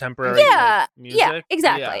adult contemporary music? Yeah,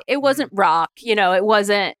 exactly. Yeah. It wasn't rock, it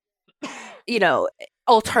wasn't,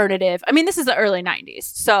 alternative. I mean, this is the early 90s.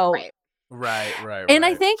 So Right. And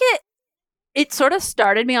I think it sort of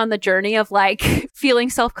started me on the journey of like feeling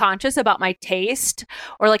self-conscious about my taste,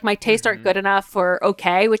 or like my tastes aren't good enough or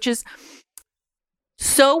okay, which is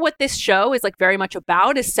so what this show is like very much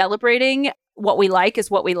about, is celebrating what we like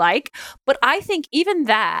is what we like. But I think even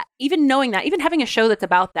knowing that, even having a show that's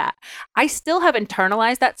about that, I still have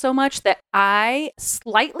internalized that so much that I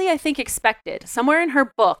think expected somewhere in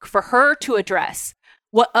her book for her to address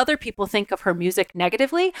what other people think of her music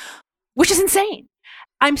negatively, which is insane.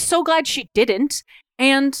 I'm so glad she didn't.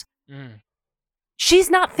 And she's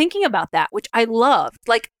not thinking about that, which I loved.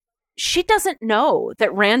 Like, she doesn't know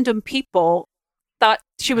that random people thought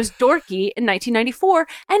she was dorky in 1994,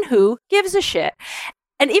 and who gives a shit?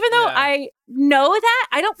 And even though I know that,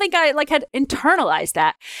 I don't think I like had internalized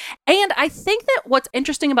that. And I think that what's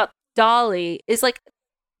interesting about Dolly is like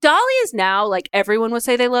Dolly is now, like, everyone would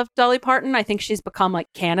say they love Dolly Parton. I think she's become, like,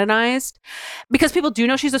 canonized because people do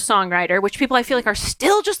know she's a songwriter, which people I feel like are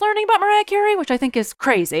still just learning about Mariah Carey, which I think is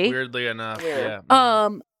crazy. Weirdly enough, yeah.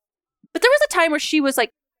 But there was a time where she was,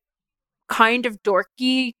 like, kind of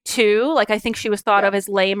dorky, too. Like, I think she was thought of as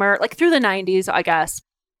lamer, like, through the 90s, I guess.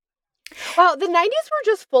 Well, the 90s were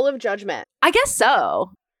just full of judgment. I guess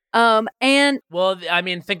so. And well, I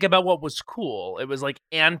mean, think about what was cool. It was like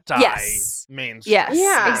anti-mainstream. Yes,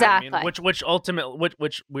 yeah, exactly. I mean,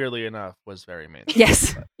 which weirdly enough was very mainstream.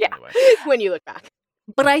 Yes, yeah. Anyway. When you look back.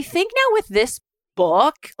 But I think now with this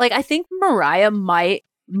book, like, I think Mariah might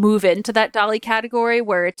move into that Dolly category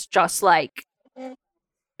where it's just like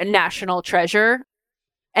a national treasure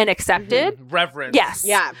and accepted. Reverence. Yes.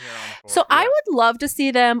 Yeah. So I would love to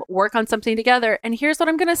see them work on something together. And here's what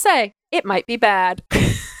I'm going to say. It might be bad.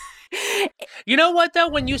 You know what, though?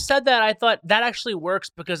 When you said that, I thought that actually works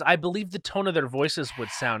because I believe the tone of their voices would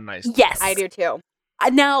sound nice. Yes. I do too.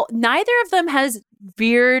 Now, neither of them has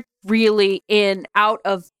veered really out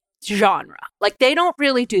of genre. Like, they don't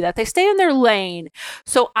really do that. They stay in their lane.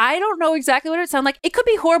 So I don't know exactly what it sounds like. It could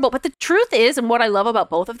be horrible, but the truth is, and what I love about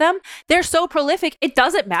both of them, they're so prolific, it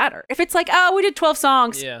doesn't matter. If it's like, oh, we did 12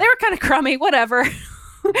 songs, they were kind of crummy, whatever.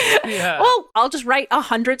 Well, I'll just write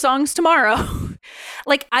 100 songs tomorrow.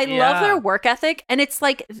 Like, I love their work ethic, and it's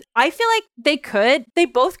like, I feel like they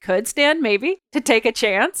both could stand maybe to take a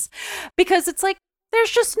chance, because it's like,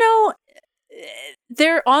 there's just no,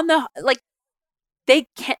 they're on the, like, they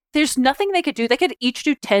can't, there's nothing they could do. They could each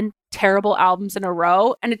do 10 terrible albums in a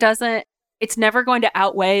row, and it's never going to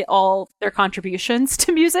outweigh all their contributions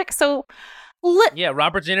to music. So,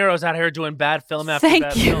 Robert De Niro's out here doing bad film after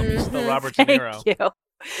bad film. He's still Robert De Niro. Thank you.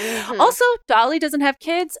 Also, Dolly doesn't have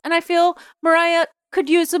kids, and I feel Mariah could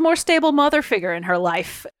use a more stable mother figure in her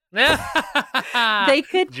life. They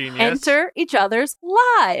could enter each other's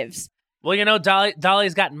lives. Well, you know,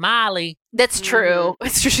 Dolly's got Molly. That's true.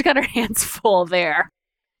 It's true. She's got her hands full there.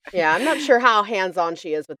 Yeah, I'm not sure how hands-on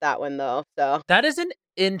she is with that one, though. So that is an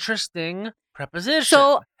interesting preposition.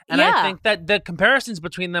 So, and I think that the comparisons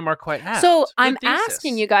between them are quite apt. So Good I'm thesis.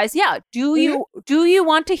 asking you guys, do you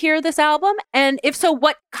want to hear this album? And if so,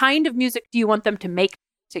 what kind of music do you want them to make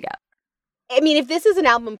together? I mean, if this is an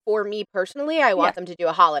album for me personally, I want them to do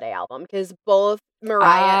a holiday album, because both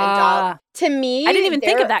Mariah and Dolly, to me, I didn't even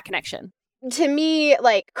think of that connection. To me,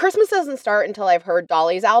 like, Christmas doesn't start until I've heard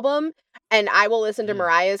Dolly's album, and I will listen to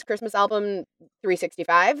Mariah's Christmas album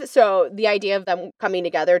 365. So the idea of them coming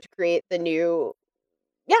together to create the new,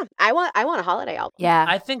 I want a holiday album. Yeah,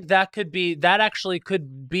 I think that actually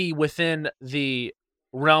could be within the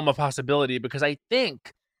realm of possibility, because I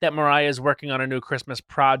think that Mariah is working on a new Christmas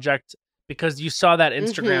project, because you saw that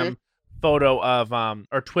Instagram photo of,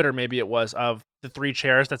 or Twitter maybe it was, of the three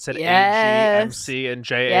chairs that said AG, MC, and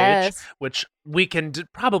JH, which we can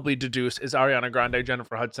probably deduce is Ariana Grande,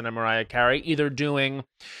 Jennifer Hudson, and Mariah Carey, either doing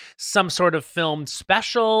some sort of filmed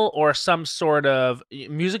special or some sort of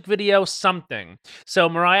music video, something. So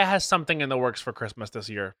Mariah has something in the works for Christmas this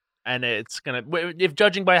year, and it's gonna, if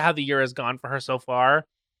judging by how the year has gone for her so far,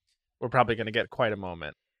 we're probably gonna get quite a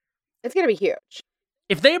moment. It's gonna be huge.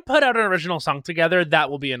 If they put out an original song together, that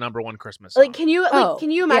will be a #1 Christmas song. Like, can you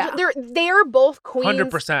imagine? They are both queens.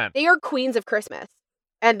 100%. They are queens of Christmas,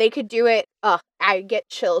 and they could do it. I get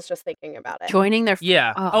chills just thinking about it. Joining their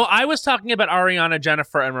I was talking about Ariana,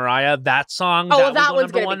 Jennifer, and Mariah. That song. That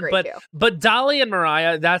one's gonna be great too. But Dolly and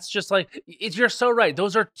Mariah, that's just like, you're so right.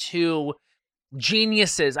 Those are two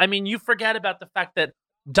geniuses. I mean, you forget about the fact that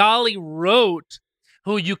Dolly wrote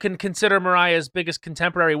who you can consider Mariah's biggest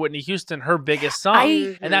contemporary, Whitney Houston, her biggest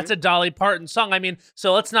song. And that's a Dolly Parton song. I mean,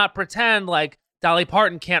 so let's not pretend like Dolly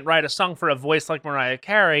Parton can't write a song for a voice like Mariah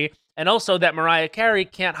Carey. And also that Mariah Carey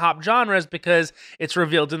can't hop genres, because it's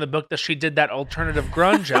revealed in the book that she did that alternative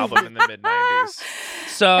grunge album in the mid-90s.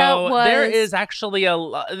 So there is actually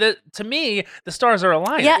to me, the stars are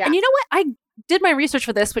aligned. Yeah, and you know what? I did my research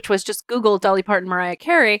for this, which was just Google Dolly Parton, Mariah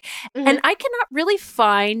Carey, and I cannot really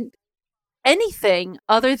find anything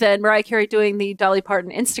other than Mariah Carey doing the Dolly Parton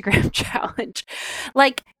Instagram challenge.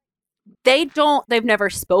 Like, they've never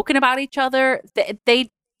spoken about each other. They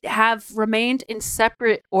have remained in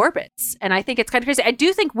separate orbits. And I think it's kind of crazy. I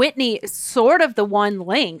do think Whitney is sort of the one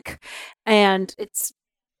link, and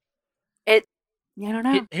I don't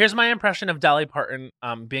know. Here's my impression of Dolly Parton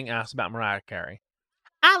being asked about Mariah Carey.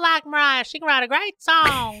 I like Mariah. She can write a great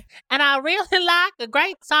song, and I really like a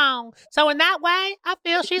great song. So in that way, I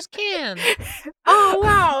feel she's kin. Oh,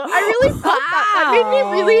 wow. I really felt that. That made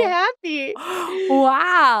me really happy.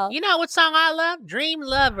 Wow. You know what song I love? Dream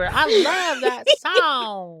Lover. I love that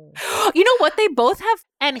song. You know what? They both have.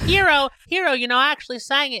 And Hero, you know, I actually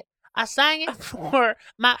sang it. I sang it for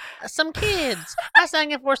some kids. I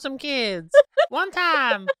sang it for some kids. One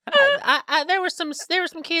time, there were some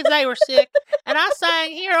kids, they were sick, and I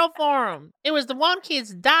sang Hero for them. It was the one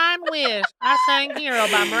kid's dying wish. I sang Hero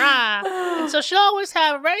by Mariah, and so she'll always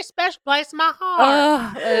have a very special place in my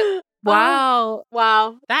heart. Wow.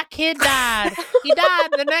 Wow. That kid died. He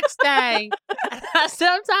died the next day. And I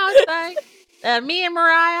sometimes think that me and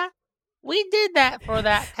Mariah, we did that for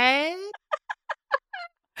that kid.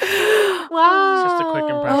 Wow. It's just a quick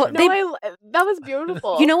impression. That was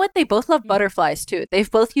beautiful. You know what? They both love butterflies too. They've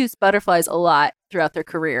both used butterflies a lot throughout their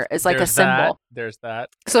career as like There's a symbol. There's that.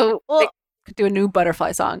 So they could do a new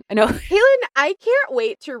butterfly song. I know. Kaylin, I can't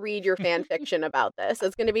wait to read your fan fiction about this.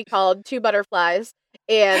 It's going to be called Two Butterflies,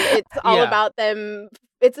 and it's all about them.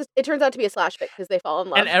 It turns out to be a slash fic because they fall in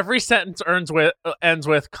love. And every sentence ends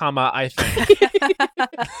with comma, I think.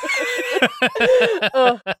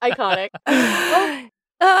 Iconic.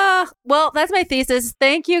 Well, that's my thesis.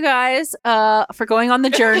 Thank you guys for going on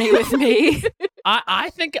the journey with me.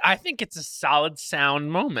 I think it's a solid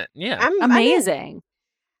sound moment. Yeah. Amazing.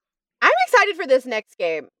 I'm excited for this next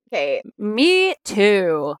game, Kate. Me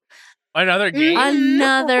too. Another game?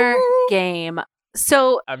 Another game.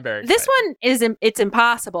 So I'm very this one it's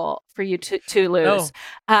impossible for you to lose.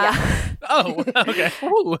 Oh, okay.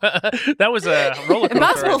 Ooh, that was a roller coaster.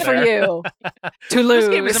 Impossible right for there. you to lose.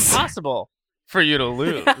 This game is impossible for you to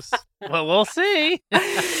lose. Well, we'll see.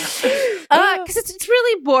 Because it's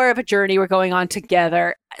really more of a journey we're going on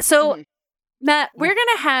together. So, Matt, we're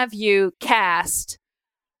going to have you cast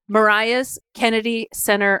Mariah's Kennedy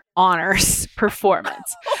Center Honors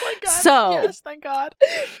performance. Oh my God. So, yes, thank God.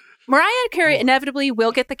 Mariah Carey inevitably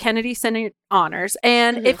will get the Kennedy Center Honors.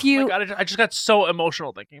 And if you... Oh my God, I just got so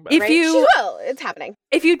emotional thinking about it. She will. It's happening.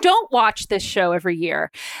 If you don't watch this show every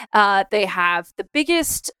year, they have the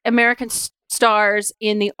biggest American stars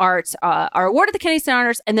in the arts are awarded the Kennedy Center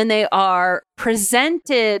Honors, and then they are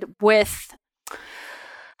presented with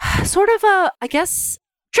sort of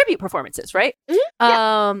tribute performances, right?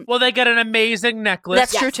 Mm-hmm. Well, they get an amazing necklace.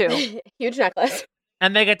 That's true too. Huge necklace.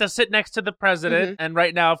 And they get to sit next to the president. And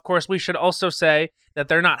right now, of course, we should also say that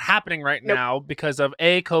they're not happening right now because of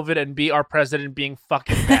A, COVID, and B, our president being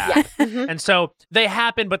fucking bad. And so they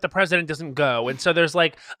happen, but the president doesn't go. And so there's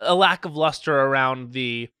like a lack of luster around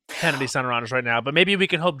the Kennedy Center Honors right now. But maybe we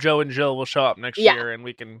can hope Joe and Jill will show up next year and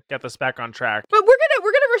we can get this back on track. But we're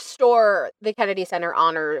gonna restore the Kennedy Center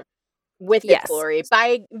Honor with its glory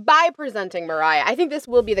by presenting Mariah. I think this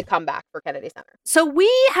will be the comeback for Kennedy Center. So we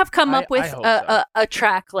have come up with a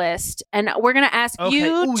track list, and we're going to ask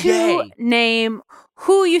you to name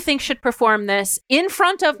who you think should perform this in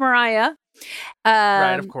front of Mariah.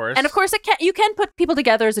 Right, of course. And of course, you can put people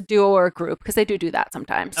together as a duo or a group because they do that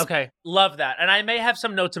sometimes. Okay, love that. And I may have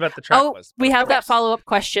some notes about the track list. We have that follow-up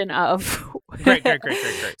question of... Great.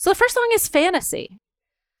 So the first song is Fantasy.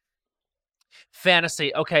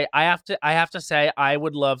 Fantasy. Okay, I have to say I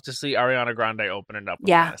would love to see Ariana Grande open it up with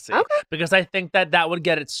Fantasy. Because I think that would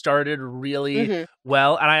get it started really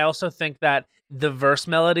well. And I also think that the verse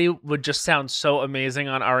melody would just sound so amazing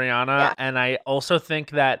on Ariana. And I also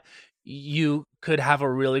think that you could have a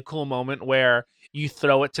really cool moment where you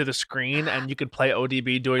throw it to the screen and you could play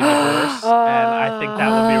ODB doing the verse. And I think that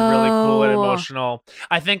would be really cool and emotional.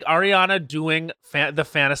 I think Ariana doing the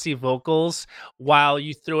fantasy vocals while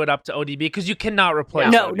you threw it up to ODB, because you cannot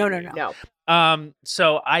replace ODB. No.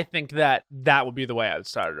 So I think that would be the way I would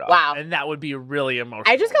start it off. Wow. And that would be really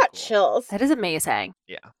emotional. I just got chills. That is amazing.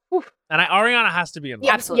 Yeah. And Ariana has to be involved.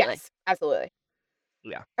 Yeah, Absolutely. Yes, absolutely.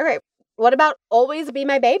 Yeah. All right. What about Always Be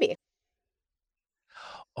My Baby?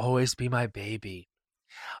 Always Be My Baby.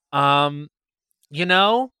 Always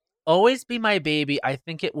Be My Baby, I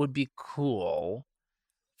think it would be cool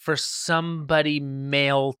for somebody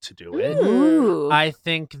male to do it. Ooh. I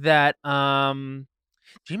think that do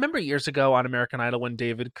you remember years ago on American Idol when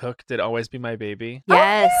David Cook did Always Be My Baby?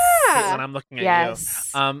 Yes. When I'm looking at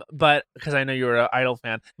you. But because I know you were an Idol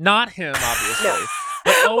fan. Not him, obviously.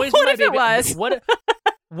 But Always Be My Baby. Was?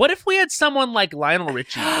 What if we had someone like Lionel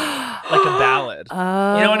Richie, like a ballad? You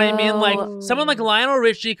know what I mean? Like someone like Lionel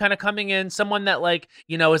Richie kind of coming in, someone that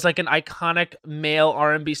is like an iconic male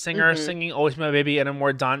R&B singer singing Always Be My Baby in a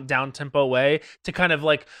more down-tempo way to kind of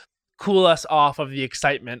like cool us off of the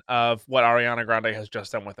excitement of what Ariana Grande has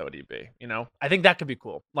just done with ODB. I think that could be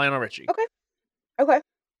cool. Lionel Richie. Okay.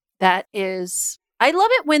 That is, I love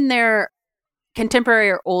it when they're contemporary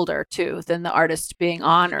or older too than the artist being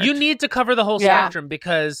honored. You need to cover the whole Yeah. spectrum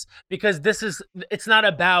because it's not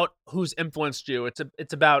about who's influenced you.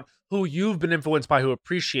 It's about who you've been influenced by, who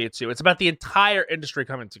appreciates you. It's about the entire industry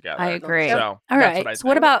coming together. I agree. So, All that's right. what I So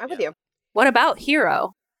what think. about I'm with you. what about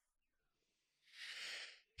Hero?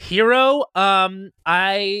 Hero?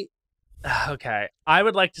 I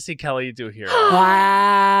would like to see Kelly do Hero.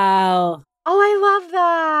 Wow. Oh, I love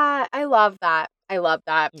that. I love that. I love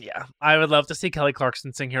that. Yeah, I would love to see Kelly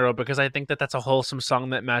Clarkson sing Hero because I think that that's a wholesome song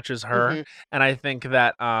that matches her, Mhm. and I think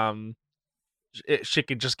that she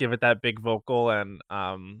could just give it that big vocal, and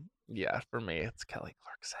yeah, for me, it's Kelly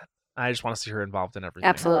Clarkson. I just want to see her involved in everything.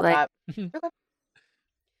 Absolutely. I love that. Okay.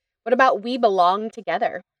 What about We Belong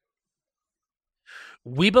Together?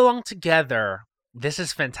 We Belong Together. This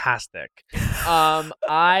is fantastic.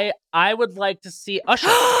 I would like to see Usher.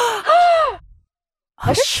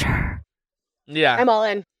 Usher. Yeah. I'm all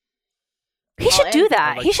in. He should in. do I'd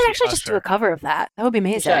that. like He to should see actually just do Usher. a cover of that. That would be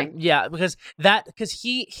amazing. Yeah, because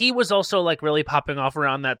he was also like really popping off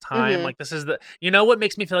around that time. Mhm. Like this is what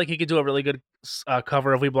makes me feel like he could do a really good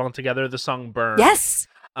cover of We Belong Together, the song Burn. Yes.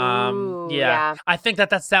 Ooh, Yeah. yeah. I think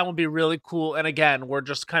that sound would be really cool. And again, we're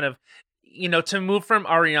just kind of to move from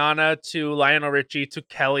Ariana to Lionel Richie to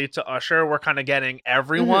Kelly to Usher, we're kind of getting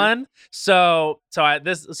everyone. So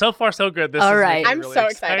far so good. This All is right. making me I'm really so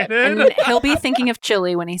excited. And he'll be thinking of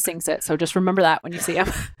Chili when he sings it. So just remember that when you see him.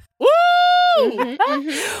 Woo! Mhm,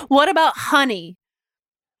 mhm. What about Honey?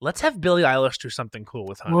 Let's have Billie Eilish do something cool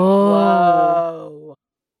with Honey. Whoa.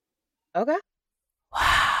 Okay.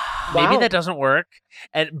 Maybe Wow. that doesn't work,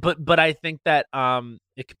 but I think that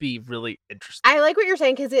it could be really interesting. I like what you're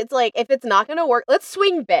saying because it's like if it's not gonna work, let's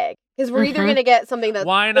swing big because we're either Mhm. gonna get something that's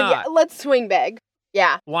Why yeah, not? let's swing big.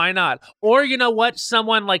 Yeah. Why not? Or you know what?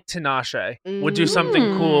 Someone like Tinashe would do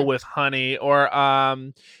something cool with Honey, or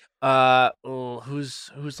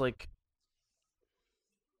who's like,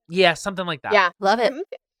 yeah, something like that. Yeah. Love it.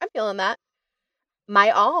 I'm feeling that.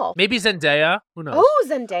 My all. Maybe Zendaya. Who knows? Oh,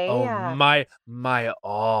 Zendaya. Oh, my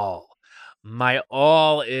all. My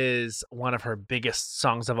all is one of her biggest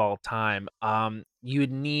songs of all time. You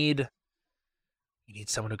need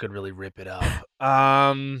someone who could really rip it up.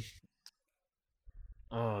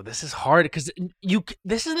 Oh, this is hard because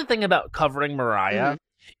this is the thing about covering Mariah.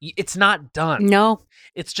 It's not done. No.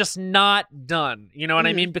 It's just not done. You know what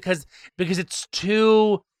I Mhm. mean? Because it's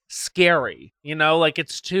too scary, like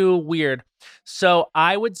it's too weird. So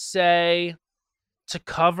I would say to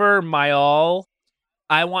cover My All,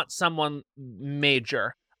 I want someone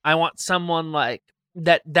major. I want someone like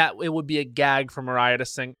that it would be a gag for Mariah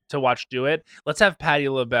to watch do it. Let's have Patti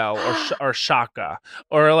LaBelle or Shaka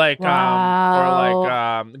or like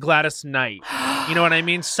Gladys Knight. You know what I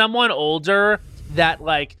mean? Someone older that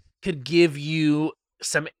like could give you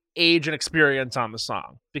some age and experience on the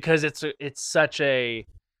song because it's such a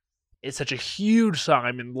huge song.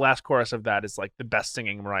 I mean, the last chorus of that is like the best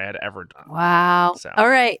singing Mariah had ever done. Wow. So. All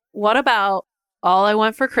right. What about All I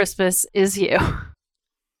Want for Christmas Is You?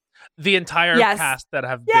 The entire Yes. cast that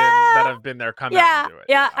have been there come out Yeah. and do it.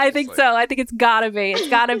 Yeah, I think so. I think it's gotta be. It's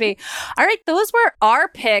gotta be. All right. Those were our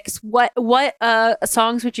picks. What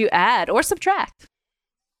songs would you add or subtract?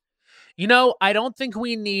 I don't think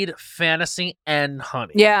we need Fantasy and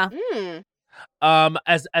Honey. Yeah.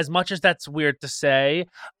 As much as that's weird to say,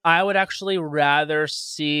 I would actually rather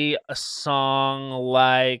see a song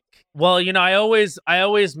like, I always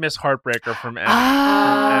miss Heartbreaker from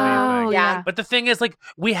anything. yeah. But the thing is, like,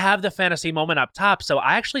 we have the fantasy moment up top, so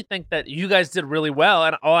I actually think that you guys did really well,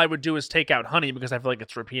 and all I would do is take out Honey because I feel like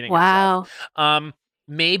it's repeating Wow. itself.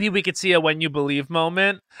 Maybe we could see a When You Believe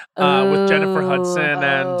moment with Jennifer Hudson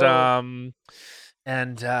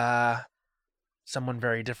and someone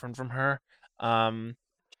very different from her. I'm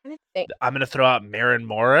gonna throw out Maren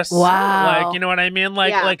Morris. Wow. Like, you know what I mean?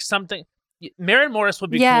 Like, Yeah. like something. Maren Morris would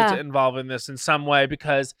be Yeah. cool to involve in this in some way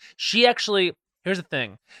because she actually. Here's the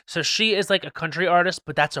thing. So she is like a country artist,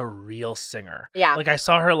 but that's a real singer. Yeah. Like I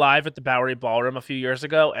saw her live at the Bowery Ballroom a few years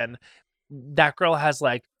ago, and that girl has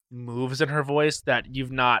like moves in her voice that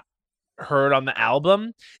you've not heard on the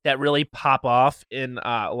album that really pop off in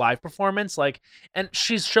live performance. Like, and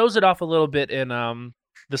she shows it off a little bit in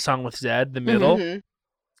the song with Zed, The Middle. Mhm.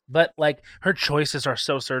 But like her choices are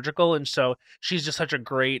so surgical, and so she's just such a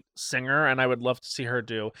great singer, and I would love to see her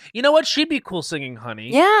do. You know what? She'd be cool singing Honey.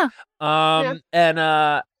 Yeah.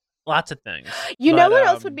 And lots of things. You know But, what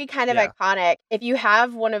else would be kind of yeah. iconic? If you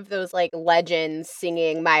have one of those like legends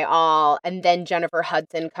singing My All and then Jennifer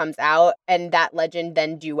Hudson comes out and that legend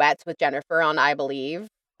then duets with Jennifer on I Believe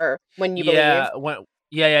or When You Yeah, Believe.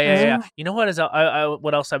 Yeah. You know what is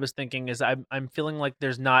what else I was thinking is I'm feeling like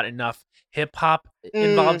there's not enough hip hop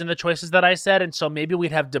involved in the choices that I said, and so maybe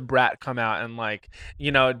we'd have Debrat come out and like,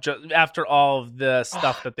 you know, after all of the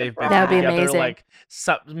stuff that they've been That'd be together, amazing. like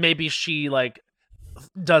maybe she like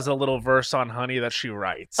does a little verse on Honey that she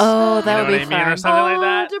writes. Oh, that you know would what be I mean, fun. or something like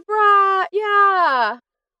that. Debrat, yeah,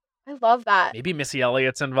 I love that. Maybe Missy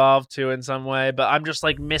Elliott's involved too in some way, but I'm just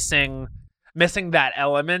like missing that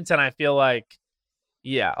element, and I feel like.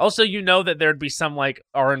 Yeah. Also, you know that there'd be some like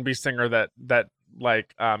R&B singer that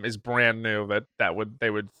like is brand new that they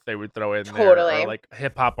would throw in there, Totally. or like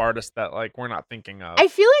hip hop artist that like we're not thinking of. I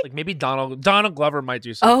feel like maybe Donald Glover might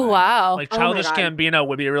do something. Oh, wow. Like Oh my Childish God. Gambino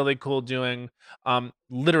would be really cool doing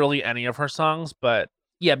literally any of her songs, but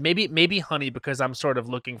yeah, maybe Honey, because I'm sort of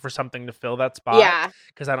looking for something to fill that spot. Yeah.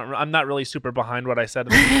 Because I'm not really super behind what I said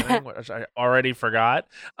in the beginning, which I already forgot.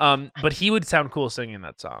 But he would sound cool singing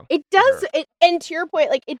that song. It does, and to your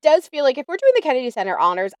point, like it does feel like if we're doing the Kennedy Center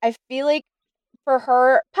honors, I feel like for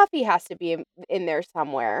her, Puffy has to be in there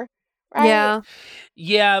somewhere, right? Yeah.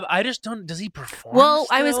 Yeah, I just don't. Does he perform? Well,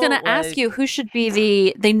 I was still? going to ask Like, you who should be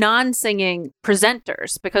the non-singing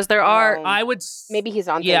presenters, because there are. I would. Maybe he's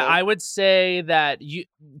on. Yeah, singing. I would say that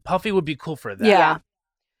Puffy would be cool for that. Yeah.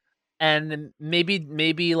 And then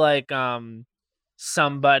maybe like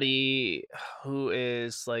somebody who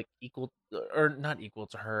is like equal or not equal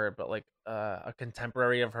to her, but like a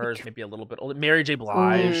contemporary of hers, maybe a little bit older. Mary J.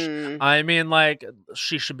 Blige. Mm. I mean, like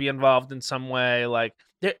she should be involved in some way. Like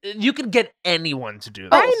you can get anyone to do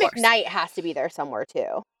that. Brian McKnight has to be there somewhere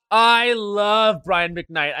too. I love Brian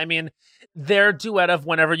McKnight. I mean, their duet of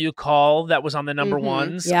Whenever You Call that was on the number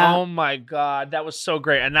ones. Yeah. Oh my God, that was so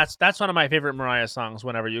great. And that's one of my favorite Mariah songs,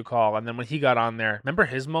 Whenever You Call. And then when he got on there, remember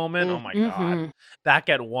his moment? Oh my God. Back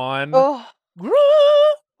at one. Oh,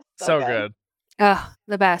 So good. Oh,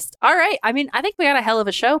 the best. All right. I mean, I think we got a hell of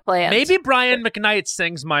a show planned. Maybe Brian McKnight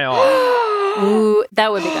sings My All. Ooh,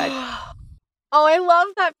 that would be good. Oh, I love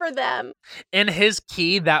that for them. In his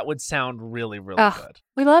key, that would sound really, really Oh, good.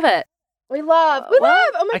 we love it. We love. Oh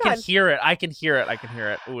my I God. can hear it. I can hear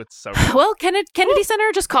it. Oh, it's so good. Well, Kennedy Center,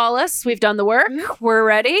 just call us. We've done the work. We're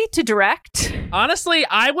ready to direct. Honestly,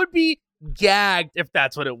 I would be gagged if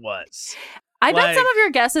that's what it was. I bet some of your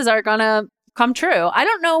guesses are going to come true. I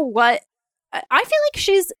don't know what. I feel like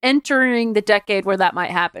she's entering the decade where that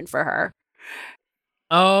might happen for her.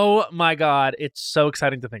 Oh my God, it's so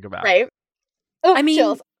exciting to think about. Right. Oh, I mean,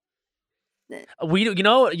 chills. You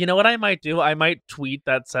know what I might do? I might tweet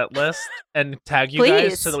that set list and tag you guys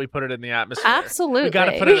Please. so that we put it in the atmosphere. Absolutely. We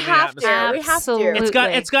gotta put it in the have atmosphere. to. We have to. Absolutely.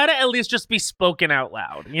 It's got to at least just be spoken out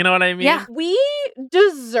loud. You know what I mean? Yeah. We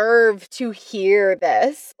deserve to hear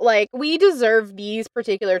this. Like, we deserve these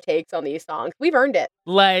particular takes on these songs. We've earned it.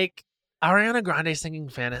 Like Ariana Grande singing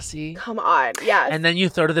Fantasy. Come on. Yes. And then you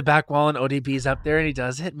throw to the back wall and ODB's up there and he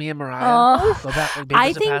does it. Me and Mariah. Oh. Go back like I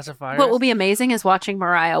babies think and pacifiers. what will be amazing is watching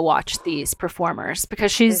Mariah watch these performers,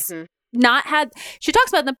 because she's not had. She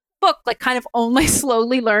talks about in the book, like kind of only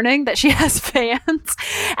slowly learning that she has fans.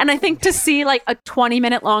 And I think to see like a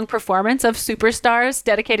 20-minute long performance of superstars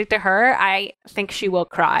dedicated to her, I think she will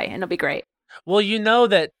cry and it'll be great. Well, you know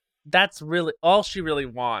that's really all she really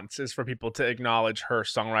wants is for people to acknowledge her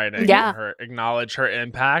songwriting, Yeah. and acknowledge her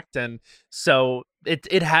impact. And so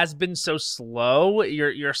it has been so slow.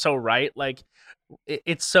 You're so right. Like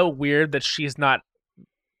it's so weird that she's not.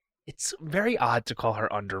 It's very odd to call her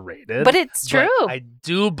underrated, But it's true. I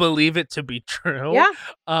do believe it to be true. Yeah.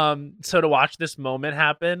 So to watch this moment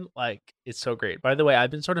happen, like it's so great. By the way,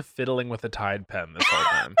 I've been sort of fiddling with a Tide pen this whole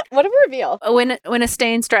time. What a reveal. When a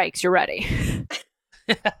stain strikes, you're ready.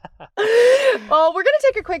 Well, we're going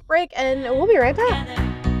to take a quick break and we'll be right back.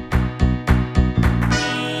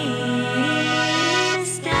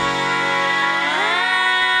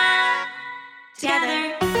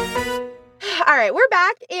 All right, we're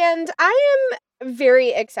back, and I am very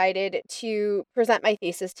excited to present my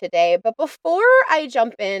thesis today. But before I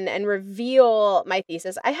jump in and reveal my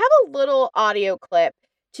thesis, I have a little audio clip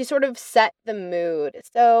to sort of set the mood.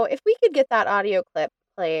 So if we could get that audio clip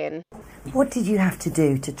playing. What did you have to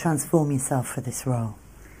do to transform yourself for this role?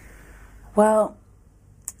 Well,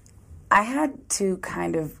 I had to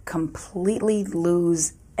kind of completely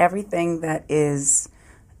lose everything that is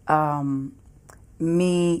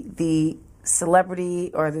me, the celebrity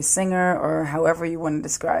or the singer or however you want to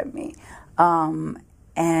describe me.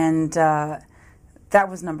 And that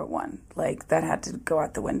was number one. Like, that had to go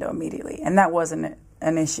out the window immediately. And that wasn't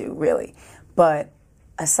an issue, really. But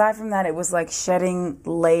aside from that, it was like shedding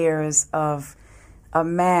layers of a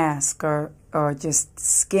mask or just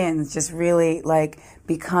skins, just really like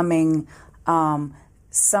becoming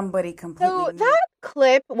somebody completely So new. that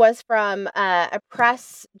clip was from a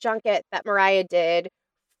press junket that Mariah did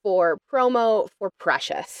for promo for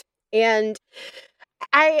Precious. And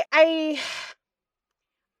I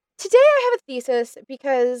today I have a thesis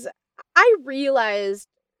because I realized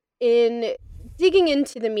in digging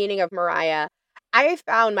into the meaning of Mariah, I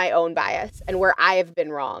found my own bias and where I have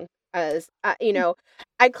been wrong. As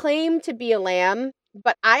I claim to be a lamb,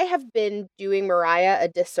 but I have been doing Mariah a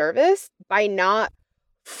disservice by not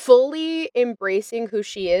fully embracing who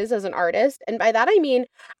she is as an artist. And by that I mean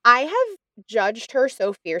I have judged her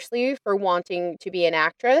so fiercely for wanting to be an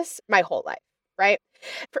actress my whole life, right?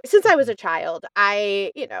 Since I was a child,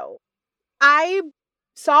 I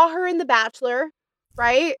saw her in The Bachelor,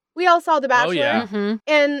 right? We all saw The Bachelor. yeah.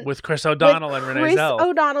 And With Chris O'Donnell and Renee Zell. Chris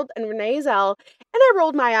O'Donnell and Renee Zell. And I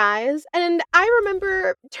rolled my eyes. And I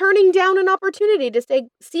remember turning down an opportunity to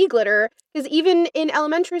see Glitter. Because even in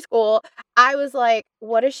elementary school, I was like,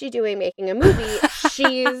 what is she doing making a movie?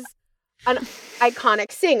 She's an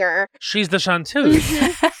iconic singer. She's the chanteuse.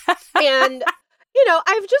 And,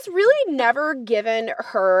 I've just really never given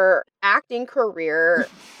her acting career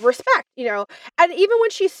respect, And even when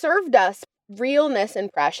she served us realness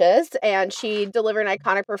and Precious, and she delivered an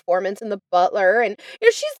iconic performance in The Butler, and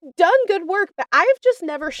she's done good work, but I've just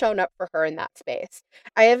never shown up for her in that space.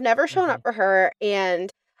 I have never shown up for her,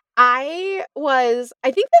 and I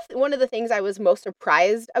think that one of the things I was most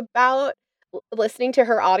surprised about listening to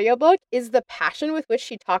her audiobook is the passion with which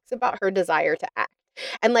she talks about her desire to act,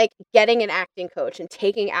 and like getting an acting coach and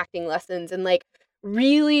taking acting lessons, and like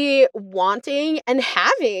really wanting and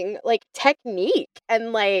having like technique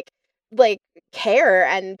and like care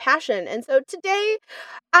and passion. And so today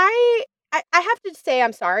I have to say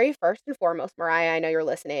I'm sorry first and foremost, Mariah. I know you're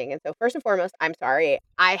listening. And so first and foremost, I'm sorry.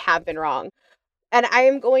 I have been wrong. And I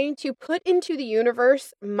am going to put into the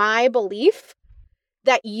universe my belief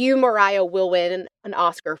that you, Mariah, will win an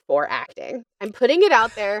Oscar for acting. I'm putting it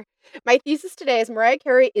out there. My thesis today is Mariah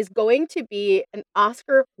Carey is going to be an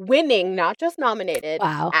Oscar winning, not just nominated,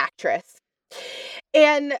 actress.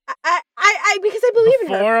 And I because I believe in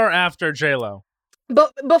her. Before or after J-Lo?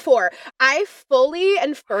 Before. I fully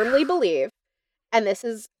and firmly believe, and this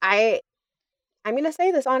is, I'm going to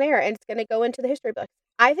say this on air, and it's going to go into the history books.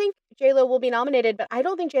 I think J-Lo will be nominated, but I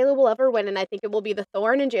don't think J-Lo will ever win, and I think it will be the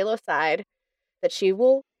thorn in J-Lo's side that she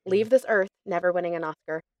will leave this earth never winning an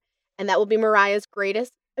Oscar. And that will be Mariah's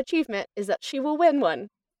greatest achievement, is that she will win one,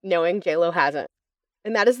 knowing J-Lo hasn't.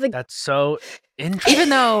 And that is That's so interesting. Even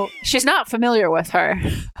though she's not familiar with her.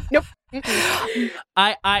 Nope.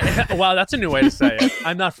 Wow, that's a new way to say it.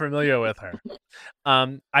 I'm not familiar with her.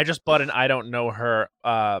 I just bought an I don't know her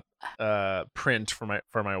print for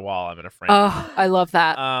my wall. I'm gonna frame. Oh, I love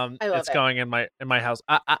that. It's going in my house.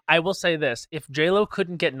 I will say this: if J-Lo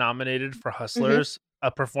couldn't get nominated for Hustlers, a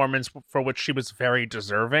performance for which she was very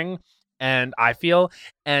deserving, and I feel,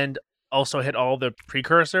 and also hit all the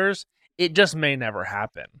precursors, it just may never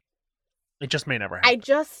happen. It just may never happen.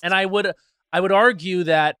 And I would argue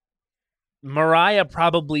that Mariah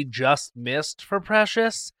probably just missed for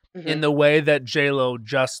Precious in the way that J-Lo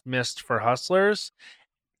just missed for Hustlers.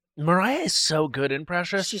 Mariah is so good in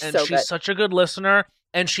Precious, she's such a good listener,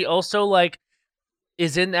 and she also like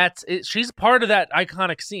is in that. She's part of that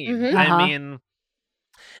iconic scene. I mean,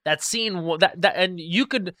 that scene that and you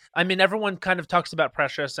could. I mean, everyone kind of talks about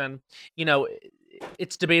Precious, and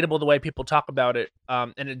it's debatable the way people talk about it.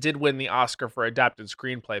 And it did win the Oscar for adapted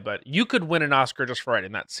screenplay, but you could win an Oscar just for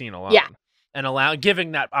writing that scene alone. Yeah. And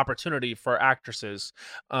giving that opportunity for actresses.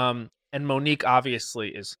 And Monique obviously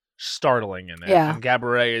is startling in it. Yeah. And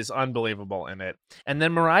Gabourey is unbelievable in it. And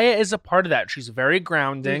then Mariah is a part of that. She's very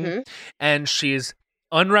grounding and she's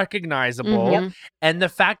unrecognizable. And the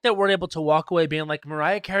fact that we're able to walk away being like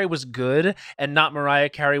Mariah Carey was good and not Mariah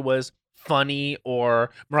Carey was funny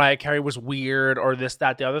or Mariah Carey was weird or this,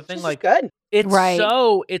 that, the other thing. She's like good.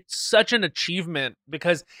 It's such an achievement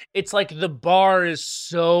because it's like the bar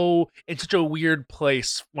is in such a weird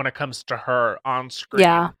place when it comes to her on screen.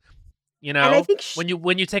 Yeah. And I think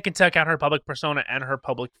when you take into account her public persona and her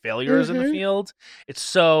public failures in the field, it's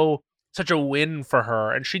such a win for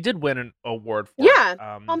her. And she did win an award for it.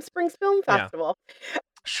 Palm Springs Film Festival. Yeah.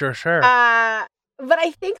 Sure. But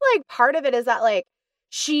I think like part of it is that like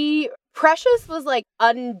Precious was like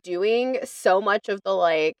undoing so much of the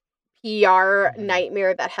like PR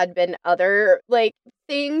nightmare that had been other like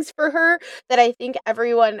things for her that I think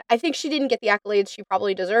she didn't get the accolades she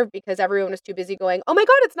probably deserved because everyone was too busy going, oh my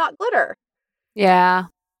God, it's not Glitter. Yeah.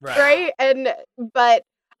 Right.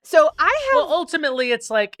 So ultimately it's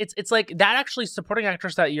like that actually supporting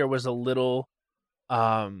actress that year was a little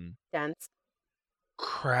dense.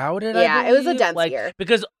 crowded. Yeah, I it was a believe. dense like, year.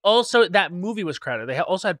 because also that movie was crowded. They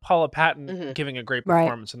also had Paula Patton giving a great Right.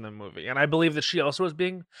 performance in the movie, and I believe that she also was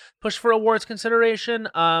being pushed for awards consideration.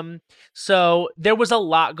 So there was a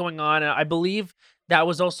lot going on, and I believe that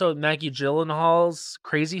was also Maggie Gyllenhaal's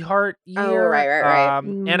Crazy Heart year. Oh, right.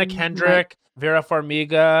 Anna Kendrick, Vera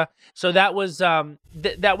Farmiga. So that was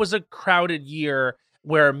that was a crowded year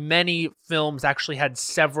where many films actually had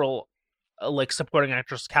several like supporting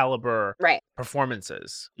actress caliber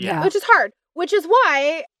performances. Yeah. Which is hard. Which is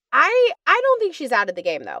why I don't think she's out of the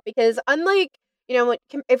game though, because unlike, you know,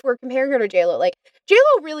 if we're comparing her to JLo, like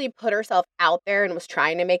JLo really put herself out there and was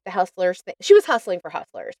trying to make the Hustlers thing. She was hustling for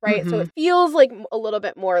Hustlers, right? So it feels like a little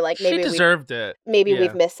bit more like maybe she deserved it. Maybe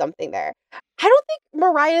we've missed something there. I don't think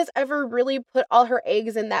Mariah's ever really put all her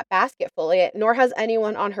eggs in that basket fully, nor has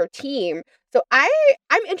anyone on her team. So I'm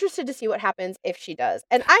interested to see what happens if she does.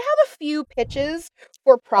 And I have a few pitches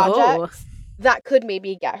for projects that could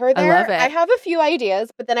maybe get her there. I love it. I have a few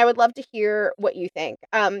ideas, but then I would love to hear what you think.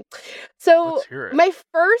 So Let's hear it. my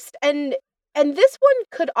first and this one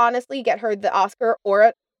could honestly get her the Oscar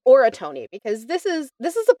or a Tony, because this is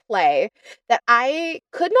a play that I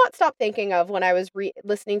could not stop thinking of when I was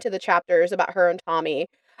listening to the chapters about her and Tommy.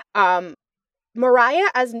 Mariah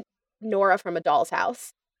as Nora from A Doll's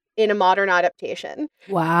House in a modern adaptation.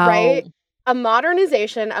 Wow. Right? A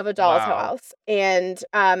modernization of A Doll's House. And,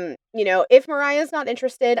 you know, if Mariah's not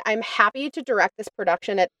interested, I'm happy to direct this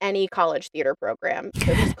production at any college theater program.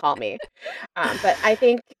 So just call me. But I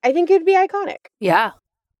think it'd be iconic. Yeah.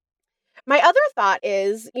 My other thought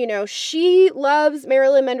is, you know, she loves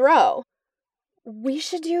Marilyn Monroe. We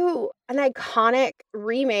should do an iconic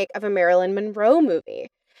remake of a Marilyn Monroe movie.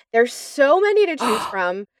 There's so many to choose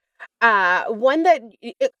from. One that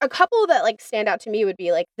a couple that like stand out to me would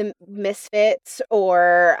be like The Misfits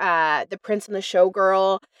or The Prince and the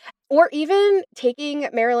Showgirl, or even taking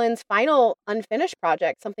Marilyn's final unfinished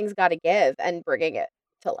project, Something's Gotta Give, and bringing it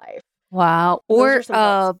to life. Wow. Those Or are some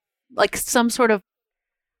thoughts. like some sort of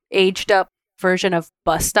aged up version of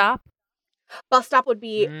Bus Stop. Bus Stop would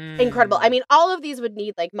be incredible. I mean, all of these would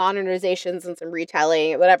need like modernizations and some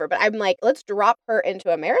retelling, whatever. But I'm like, let's drop her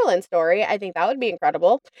into a Marilyn story. I think that would be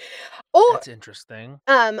incredible. Oh, That's interesting.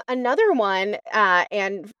 Another one,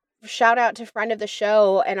 and shout out to friend of the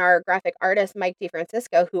show and our graphic artist Mike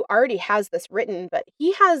DeFrancisco, who already has this written, but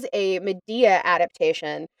he has a Medea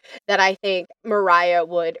adaptation that I think Mariah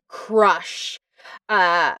would crush.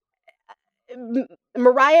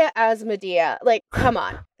 Mariah as Medea, like, come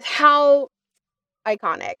on, how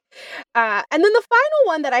iconic. And then the final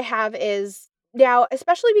one that I have is now,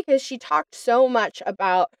 especially because she talked so much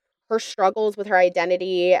about her struggles with her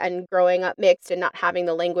identity and growing up mixed and not having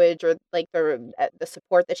the language or like the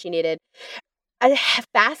support that she needed. A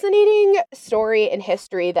fascinating story in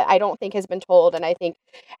history that I don't think has been told, and I think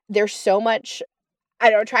there's so much. I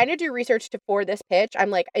don't know, trying to do research for this pitch, I'm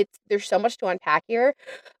like, there's so much to unpack here,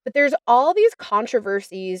 but there's all these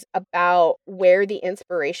controversies about where the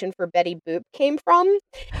inspiration for Betty Boop came from.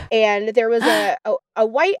 And there was a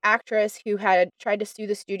white actress who had tried to sue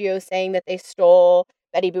the studio saying that they stole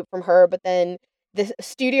Betty Boop from her, but then the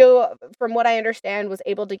studio, from what I understand, was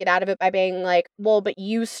able to get out of it by being like, well, but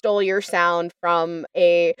you stole your sound from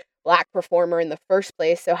a Black performer in the first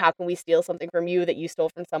place, so how can we steal something from you that you stole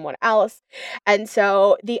from someone else? And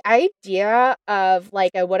so the idea of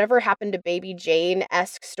like a Whatever Happened to Baby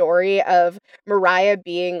Jane-esque story of Mariah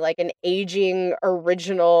being like an aging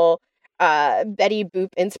original Betty Boop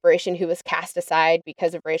inspiration who was cast aside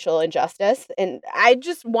because of racial injustice, and I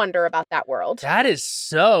just wonder about that world. That is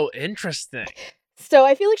so interesting. So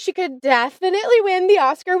I feel like she could definitely win the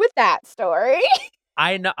Oscar with that story.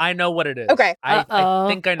 I know what it is. Okay. I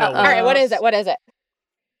think I know. All right, what is it? What is it?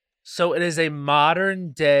 So it is a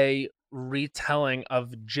modern day retelling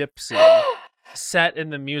of Gypsy set in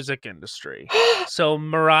the music industry. So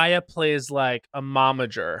Mariah plays like a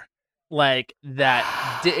momager, like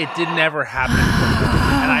that. It did never happen for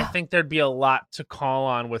her. And I think there'd be a lot to call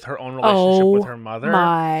on with her own relationship with her mother.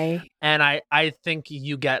 My. And I think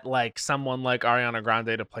you get like someone like Ariana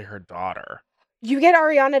Grande to play her daughter. You get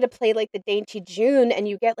Ariana to play like the Dainty June, and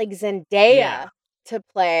you get like Zendaya to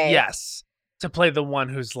play. Yes, to play the one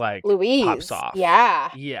who's like Louise. pops off.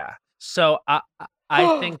 Yeah. So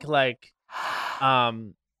I think like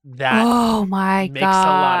that. Oh my makes a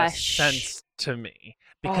lot of sense to me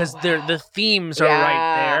because the themes are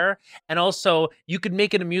right there, and also you could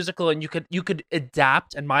make it a musical, and you could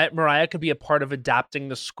adapt, and Mariah could be a part of adapting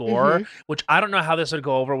the score, which I don't know how this would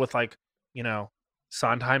go over with like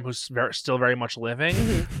Sondheim, who's still very much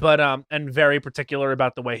living, but and very particular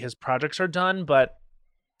about the way his projects are done. But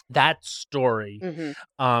that story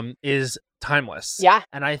is timeless. Yeah.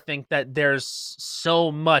 And I think that there's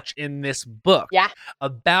so much in this book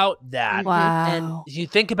about that. Wow. And you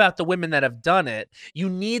think about the women that have done it, you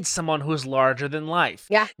need someone who's larger than life.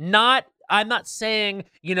 Yeah. I'm not saying,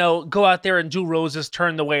 go out there and do Rose's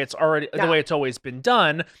Turn the way it's always been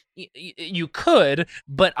done. You could,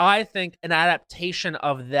 but I think an adaptation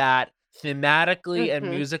of that thematically and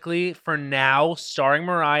musically for now, starring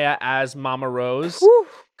Mariah as Mama Rose,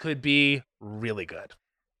 could be really good.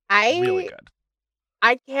 Really good.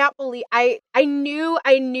 I can't believe I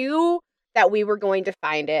knew that we were going to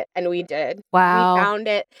find it, and we did. Wow. We found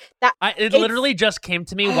it. It literally just came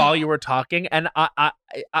to me while you were talking, and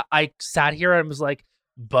I sat here and was like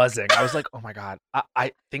buzzing. I was like, oh my God,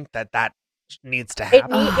 I think that needs to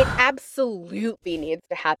happen. It absolutely needs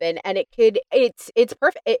to happen, and it's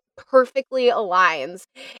perfect. It perfectly aligns,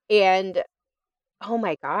 and oh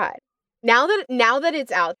my God. Now that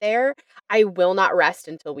it's out there, I will not rest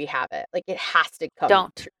until we have it. Like, it has to come.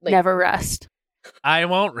 Don't. Never rest. I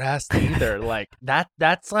won't rest either. Like that's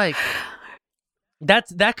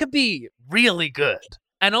that could be really good.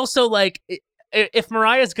 And also, like, if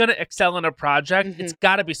Mariah's gonna excel in a project, it's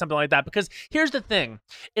got to be something like that. Because here's the thing: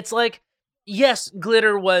 it's like, yes,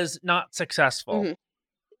 Glitter was not successful,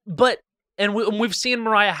 but we've seen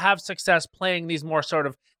Mariah have success playing these more sort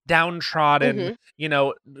of downtrodden,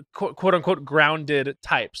 quote unquote grounded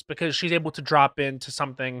types, because she's able to drop into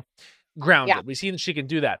something grounded. We've seen that she can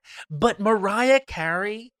do that. But Mariah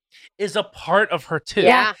Carey is a part of her too.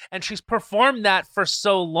 Yeah. And she's performed that for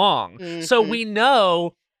so long. So we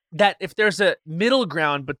know that if there's a middle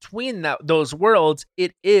ground between those worlds,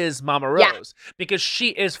 it is Mama Rose, because she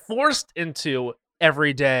is forced into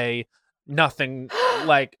everyday nothing,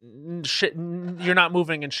 like shit. You're not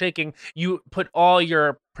moving and shaking. You put all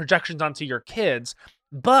your projections onto your kids,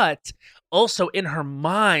 but also in her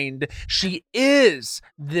mind, she is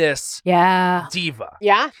this diva.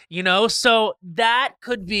 Yeah. So that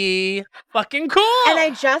could be fucking cool. And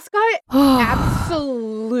I just got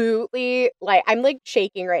absolutely, like, I'm like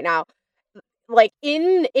shaking right now. Like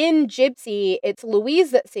in Gypsy, it's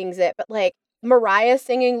Louise that sings it, but like Mariah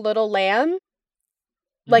singing Little Lamb,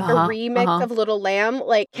 like a remix of Little Lamb.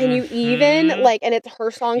 Like, can you even, like, and it's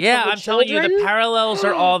her song. Yeah, for the I'm telling you, the children? parallels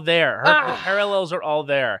are all there. The parallels are all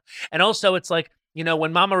there. And also, it's like,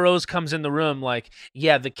 when Mama Rose comes in the room, like,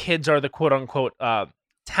 yeah, the kids are the quote unquote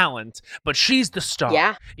talent, but she's the star.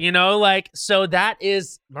 Yeah. Like, so that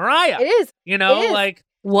is Mariah. It is. It is. Like,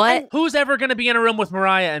 what? Who's ever going to be in a room with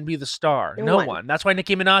Mariah and be the star? No one. That's why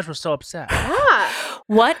Nicki Minaj was so upset. Yeah.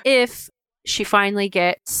 What if she finally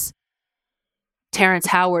gets Terrence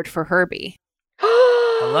Howard for Herbie?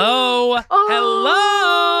 Hello.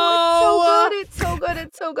 Hello. It's so good.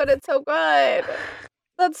 It's so good. It's so good.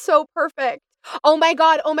 That's so perfect. Oh my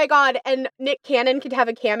God. And Nick Cannon could have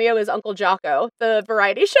a cameo as Uncle Jocko, the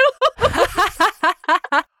variety show.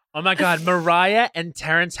 Oh my God. Mariah and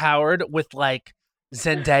Terrence Howard with, like,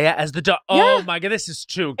 Zendaya as the dog. Oh my God, this is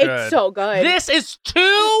too good. It's so good. This is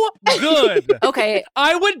too good. Okay.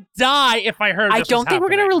 I would die if I heard this. I don't think we're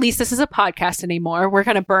going to release this as a podcast anymore. We're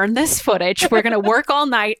going to burn this footage. We're going to work all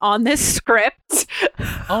night on this script.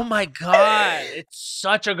 Oh my God. It's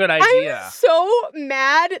such a good idea. I'm so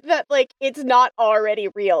mad that, like, it's not already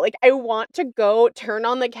real. Like, I want to go turn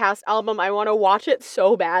on the cast album. I want to watch it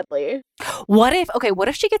so badly. What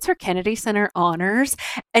if she gets her Kennedy Center honors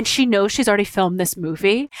and she knows she's already filmed this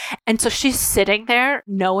movie, and so she's sitting there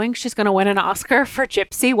knowing she's going to win an Oscar for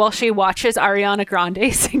Gypsy while she watches Ariana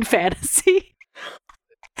Grande sing Fantasy?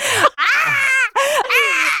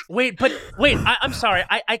 Wait, I'm sorry.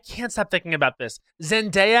 I can't stop thinking about this.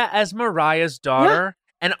 Zendaya as Mariah's daughter,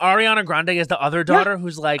 and Ariana Grande as the other daughter,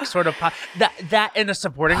 who's like sort of that in a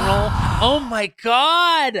supporting role. Oh my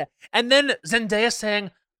God. And then Zendaya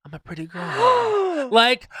saying, I'm a pretty girl.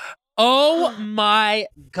 Like, oh my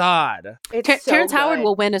God. Terrence Howard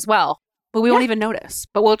will win as well, but we won't even notice.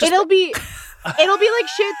 But we'll just it'll be like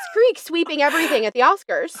Schitt's Creek sweeping everything at the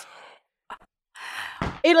Oscars.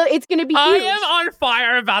 It's going to be huge. I am on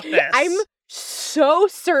fire about this. I'm so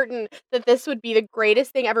certain that this would be the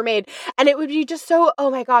greatest thing ever made, and it would be just so, oh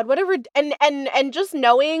my God, whatever. And just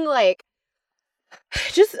knowing, like,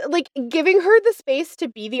 just like giving her the space to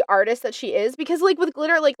be the artist that she is, because like with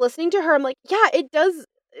Glitter, like listening to her, I'm like, yeah, it does.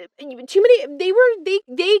 Too many,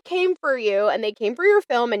 they came for you, and they came for your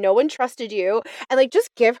film, and no one trusted you, and like just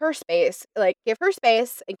give her space, and give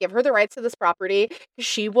her the rights to this property, because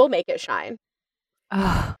she will make it shine.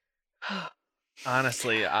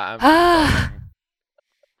 Honestly, I'm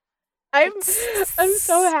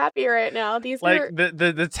so happy right now. These like are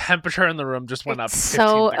the temperature in the room just went up 15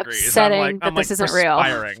 so degrees. upsetting that I'm this like isn't real.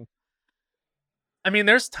 perspiring. I mean,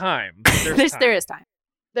 there's time. There is time.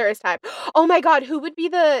 There is time. Oh my God, who would be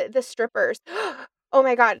the strippers? Oh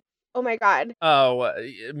my God. Oh,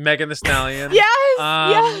 Megan Thee Stallion. Yes.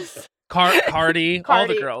 Yes. Cardi, all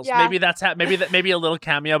the girls. yeah. Maybe that's maybe a little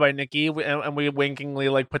cameo by Nicki, and we winkingly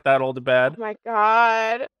like put that all to bed. Oh my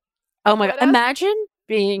God. Oh my God. Imagine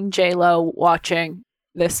being J-Lo watching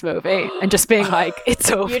this movie and just being like,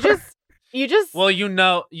 it's over. You just. Well, you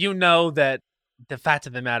know that the fact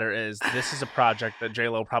of the matter is this is a project that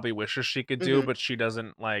J-Lo probably wishes she could do, but she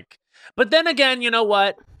doesn't like. But then again, you know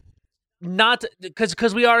what? Not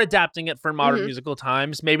because we are adapting it for modern musical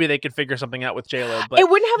times. Maybe they could figure something out with J-Lo, but it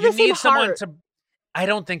wouldn't have the same heart. I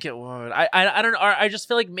don't think it would. I don't know. I just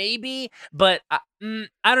feel like maybe, but I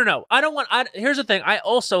don't know. Here's the thing. I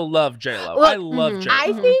also love J-Lo. Well, I love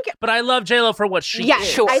J-Lo. But I love J-Lo for what she is.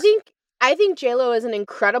 Sure. I think J-Lo is an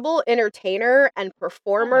incredible entertainer and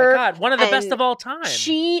performer. Oh my God, one of the best of all time.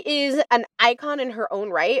 She is an icon in her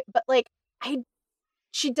own right, but like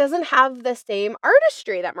she doesn't have the same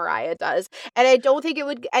artistry that Mariah does. And I don't think it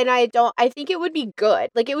would, I think it would be good.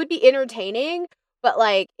 Like, it would be entertaining, but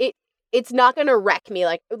like, it's not going to wreck me.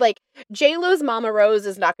 Like J-Lo's Mama Rose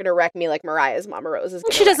is not going to wreck me like Mariah's Mama Rose is.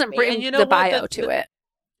 She doesn't bring the bio to it.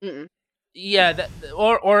 Mm-mm. Yeah,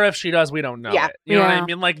 or if she does, we don't know it. You know what I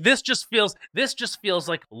mean? Like this just feels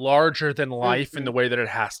like larger than life in the way that it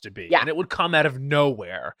has to be. Yeah. And it would come out of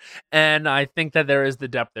nowhere. And I think that there is the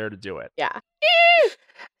depth there to do it. Yeah.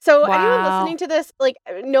 So anyone listening to this, like,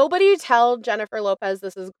 nobody tell Jennifer Lopez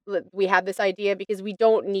we had this idea, because we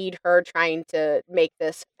don't need her trying to make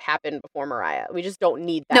this happen before Mariah. We just don't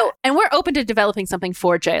need that. No, and we're open to developing something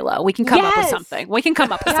for J-Lo. We can come up with something. We can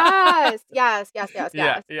come up with something. Yes.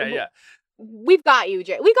 Yeah. We've got you,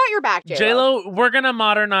 J. We got your back, J-Lo. J-Lo, we're gonna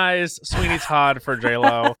modernize Sweeney Todd for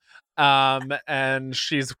J-Lo. And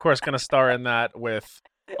she's of course gonna star in that with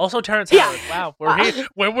also Terrence Howard. Wow,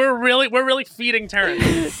 we're really feeding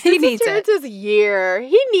Terrence. He needs Terrence's year.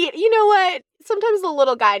 You know what? Sometimes the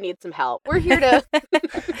little guy needs some help. We're here to.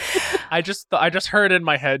 I just heard in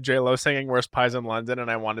my head J-Lo singing "Worst Pies in London," and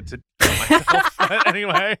I wanted to kill myself. But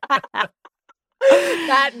anyway.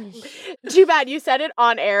 That too bad you said it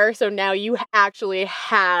on air, so now you actually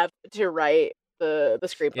have to write the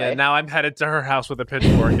screenplay. Yeah, now I'm headed to her house with a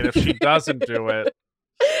pitchfork, and if she doesn't do it,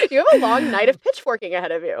 you have a long night of pitchforking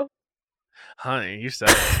ahead of you. Honey, you said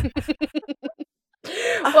it.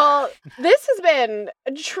 Well, this has been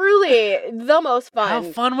truly the most fun.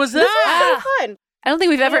 How fun was This that? was so fun. I don't think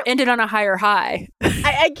we've ever ended on a higher high.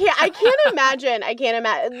 I can't imagine.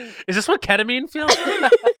 Is this what ketamine feels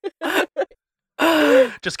like?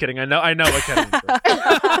 Just kidding. I know what ketamine feels.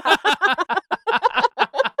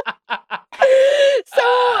 So,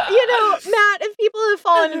 Matt, if people have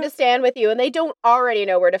fallen into stand with you and they don't already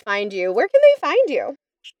know where to find you, where can they find you?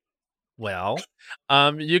 Well,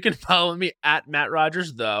 you can follow me at Matt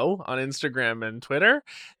Rogers, though, on Instagram and Twitter.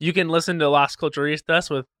 You can listen to Las Culturistas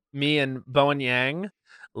with me and Bowen Yang,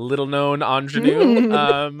 little known ingenue,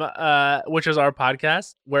 which is our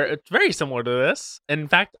podcast, where it's very similar to this. In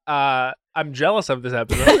fact, I'm jealous of this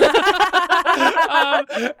episode.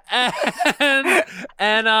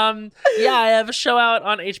 I have a show out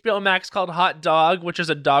on HBO Max called Hot Dog, which is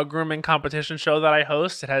a dog grooming competition show that I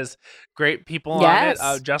host. It has great people on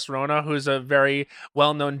it. Jess Rona, who's a very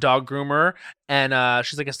well-known dog groomer, and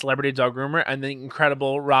she's like a celebrity dog groomer, and the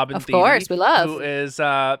incredible Robin Thede, of course, we love, who is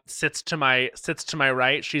sits to my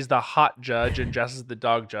right. She's the hot judge, and Jess is the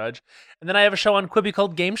dog judge. And then I have a show on Quibi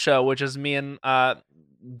called Game Show, which is me and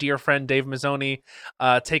dear friend Dave Mazzoni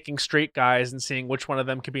taking straight guys and seeing which one of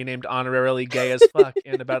them could be named honorarily gay as fuck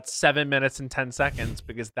in about 7 minutes and 10 seconds,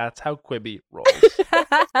 because that's how Quibi rolls.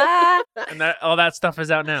 And all that stuff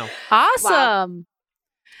is out now. Awesome.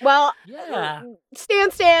 Well, yeah.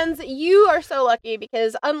 Stands, you are so lucky,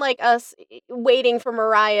 because unlike us waiting for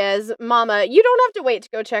Mariah's mama, you don't have to wait to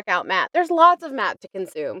go check out Matt. There's lots of Matt to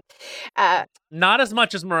consume. Not as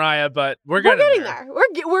much as Mariah, but we're getting there.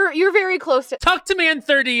 You're very close to. Talk to me in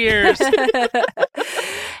 30 years.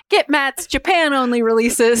 Get Matt's Japan only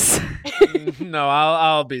releases. No,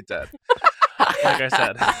 I'll be dead. Like I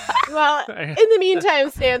said. Well, in the meantime,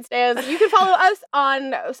 Stands, you can follow us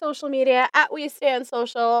on social media at We Stand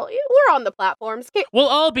Social. We're on the platforms. We'll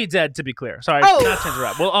all be dead, to be clear. Sorry, not to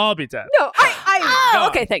interrupt. We'll all be dead. No,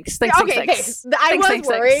 okay, thanks. I was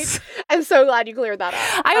worried. I'm so glad you cleared that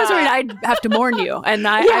up. I was worried I'd have to mourn you, and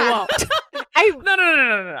I won't.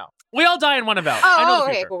 No. We all die in one event. I know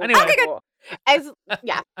the future. Cool. Anyway. Okay, cool.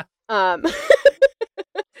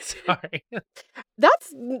 Sorry.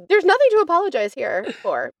 There's nothing to apologize here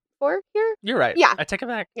for. for here. You're right. Yeah. I take it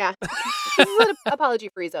back. Yeah. This is an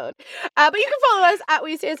apology-free zone. But you can follow us at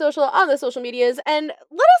We Stand Social on the social medias and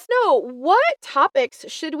let us know what topics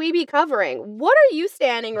should we be covering. What are you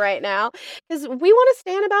standing right now? Because we want to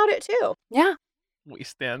stand about it too. Yeah. We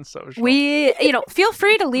stand social. Feel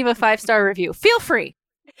free to leave a 5-star review. Feel free.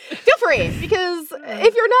 Feel free, because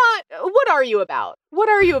if you're not, what are you about? What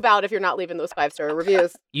are you about if you're not leaving those 5-star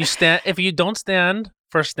reviews? You stand. If you don't stand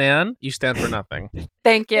for Stan, you stand for nothing.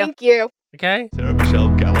 Thank you. Thank you. Okay? Sarah Michelle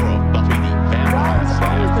Gellar of Buffy the Vampire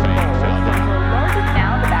Slayer fame found it.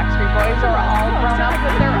 Now the Backstreet Boys are all grown up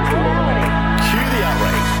with their own reality. Cue the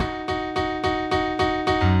outrage.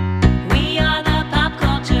 We are the pop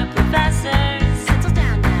culture professors. Settle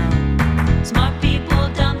down now. Smart people,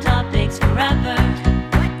 dumb topics forever.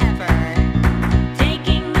 Whatever.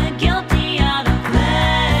 Taking the guilty out of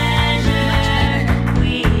pleasure.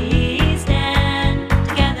 We stand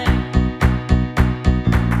together.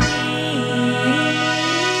 We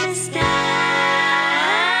stand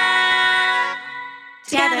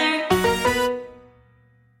together.